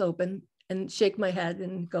my mouth open and shake my head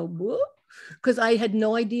and go, whoop. because I had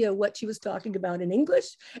no idea what she was talking about in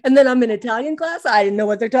English. And then I'm in Italian class. I didn't know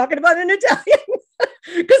what they're talking about in Italian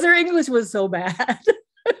because her English was so bad.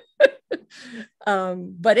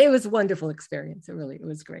 But it was a wonderful experience. It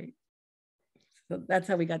was great. So that's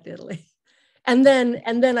how we got to Italy. And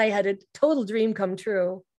then I had a total dream come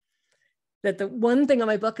true that the one thing on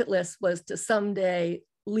my bucket list was to someday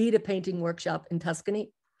lead a painting workshop in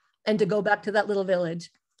Tuscany and to go back to that little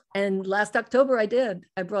village. And last October I did.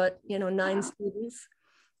 I brought, 9 students,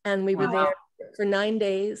 and we were there for 9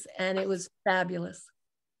 days, and it was fabulous.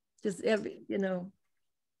 Just every, Did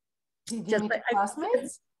you meet your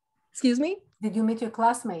classmates? Excuse me? Did you meet your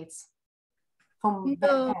classmates from back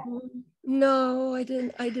then? No, I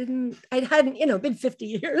didn't. I hadn't, been 50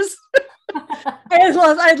 years. I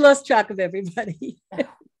had lost track of everybody.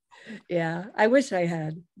 Yeah, I wish I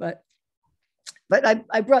had, but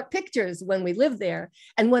I brought pictures when we lived there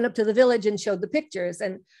and went up to the village and showed the pictures,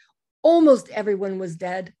 and almost everyone was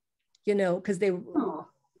dead, because they were,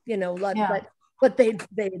 but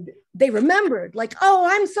they remembered, like, oh,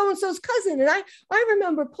 I'm so-and-so's cousin, and I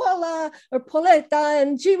remember Paula or Pauletta,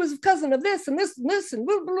 and she was a cousin of this and this and this, and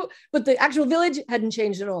blah, blah, blah. But the actual village hadn't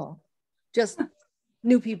changed at all, just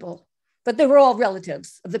new people, but they were all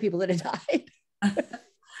relatives of the people that had died.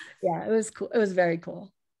 Yeah, it was cool. It was very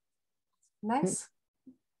cool. Nice.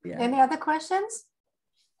 Yeah. Any other questions?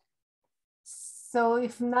 So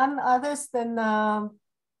if none others, then I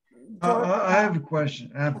have a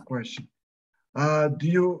question. Do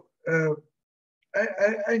you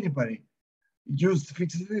anybody use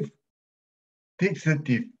fixative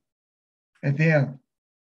at the end?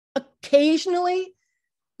 Occasionally,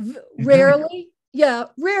 rarely. Yeah,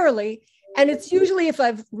 rarely. And it's usually if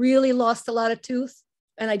I've really lost a lot of tooth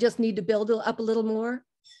and I just need to build up a little more.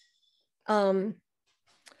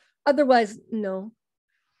 Otherwise, no.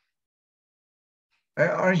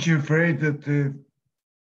 Aren't you afraid that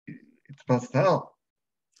it's pastel?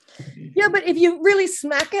 Yeah, but if you really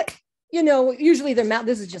smack it, usually they're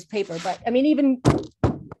this is just paper, but I mean, even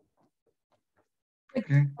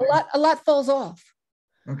okay. a lot falls off.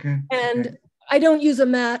 Okay. And okay. I don't use a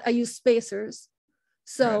mat, I use spacers.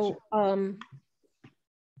 So, gotcha.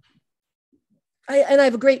 I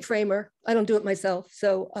have a great framer. I don't do it myself.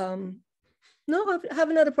 So, no, I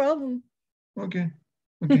haven't had a problem. Okay.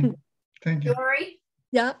 Okay. Thank you. Jory?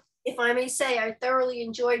 Yeah. If I may say, I thoroughly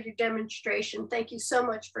enjoyed your demonstration. Thank you so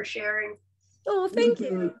much for sharing. Oh, thank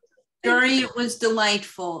you. Jory, it was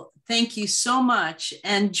delightful. Thank you so much.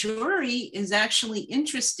 And Jory is actually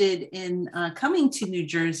interested in coming to New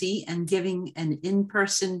Jersey and giving an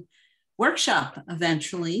in-person workshop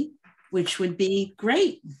eventually, which would be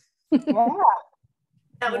great. Yeah.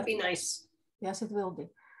 That would be nice. Yes, it will be.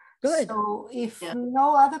 Good. So if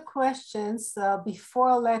no other questions, before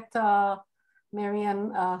I let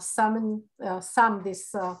Marianne sum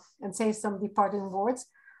this and say some departing words,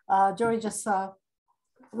 Jory just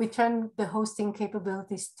returned the hosting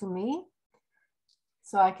capabilities to me,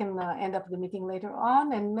 so I can end up the meeting later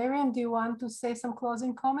on. And Marianne, do you want to say some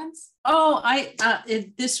closing comments? Oh,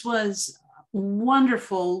 this was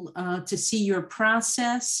wonderful to see your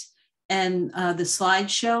process. And the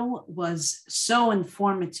slideshow was so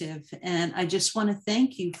informative. And I just want to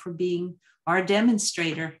thank you for being our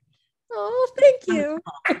demonstrator. Oh, thank you.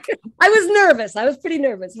 I was nervous. I was pretty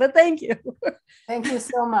nervous, but thank you. Thank you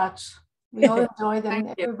so much. We all enjoyed it.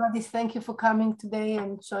 And everybody, thank you for coming today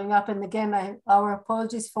and showing up. And again, our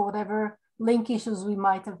apologies for whatever link issues we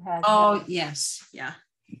might have had. Oh, yes. Yeah.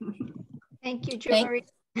 Thank you, Jory.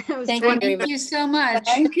 Thank you so much.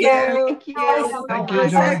 Thank you. Thank you. Thank you,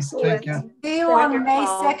 Jory. Thank you. See you on May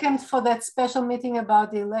 2nd for that special meeting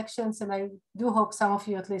about the elections. And I do hope some of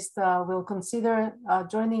you at least will consider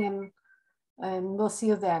joining, and we'll see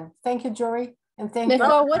you then. Thank you, Jory. And thank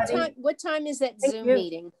Nicole, you. what time is that Zoom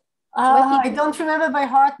meeting? I don't remember by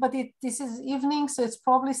heart, but this is evening, so it's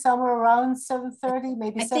probably somewhere around 7:30,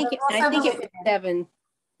 maybe 7. I think it was 7.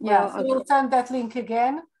 Yeah, so we'll send that link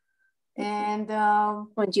again. And I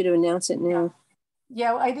want you to announce it now.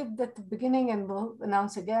 Yeah, I did at the beginning, and we'll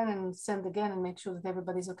announce again and send again and make sure that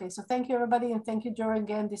everybody's okay. So thank you, everybody, and thank you, Jory,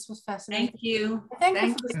 again. This was fascinating. Thank you. Thank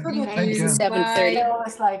you for the studio. Thank you. 7:30. I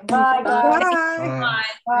was like, bye, guys.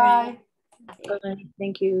 Bye. Bye.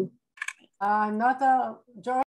 Thank you. Not Jory.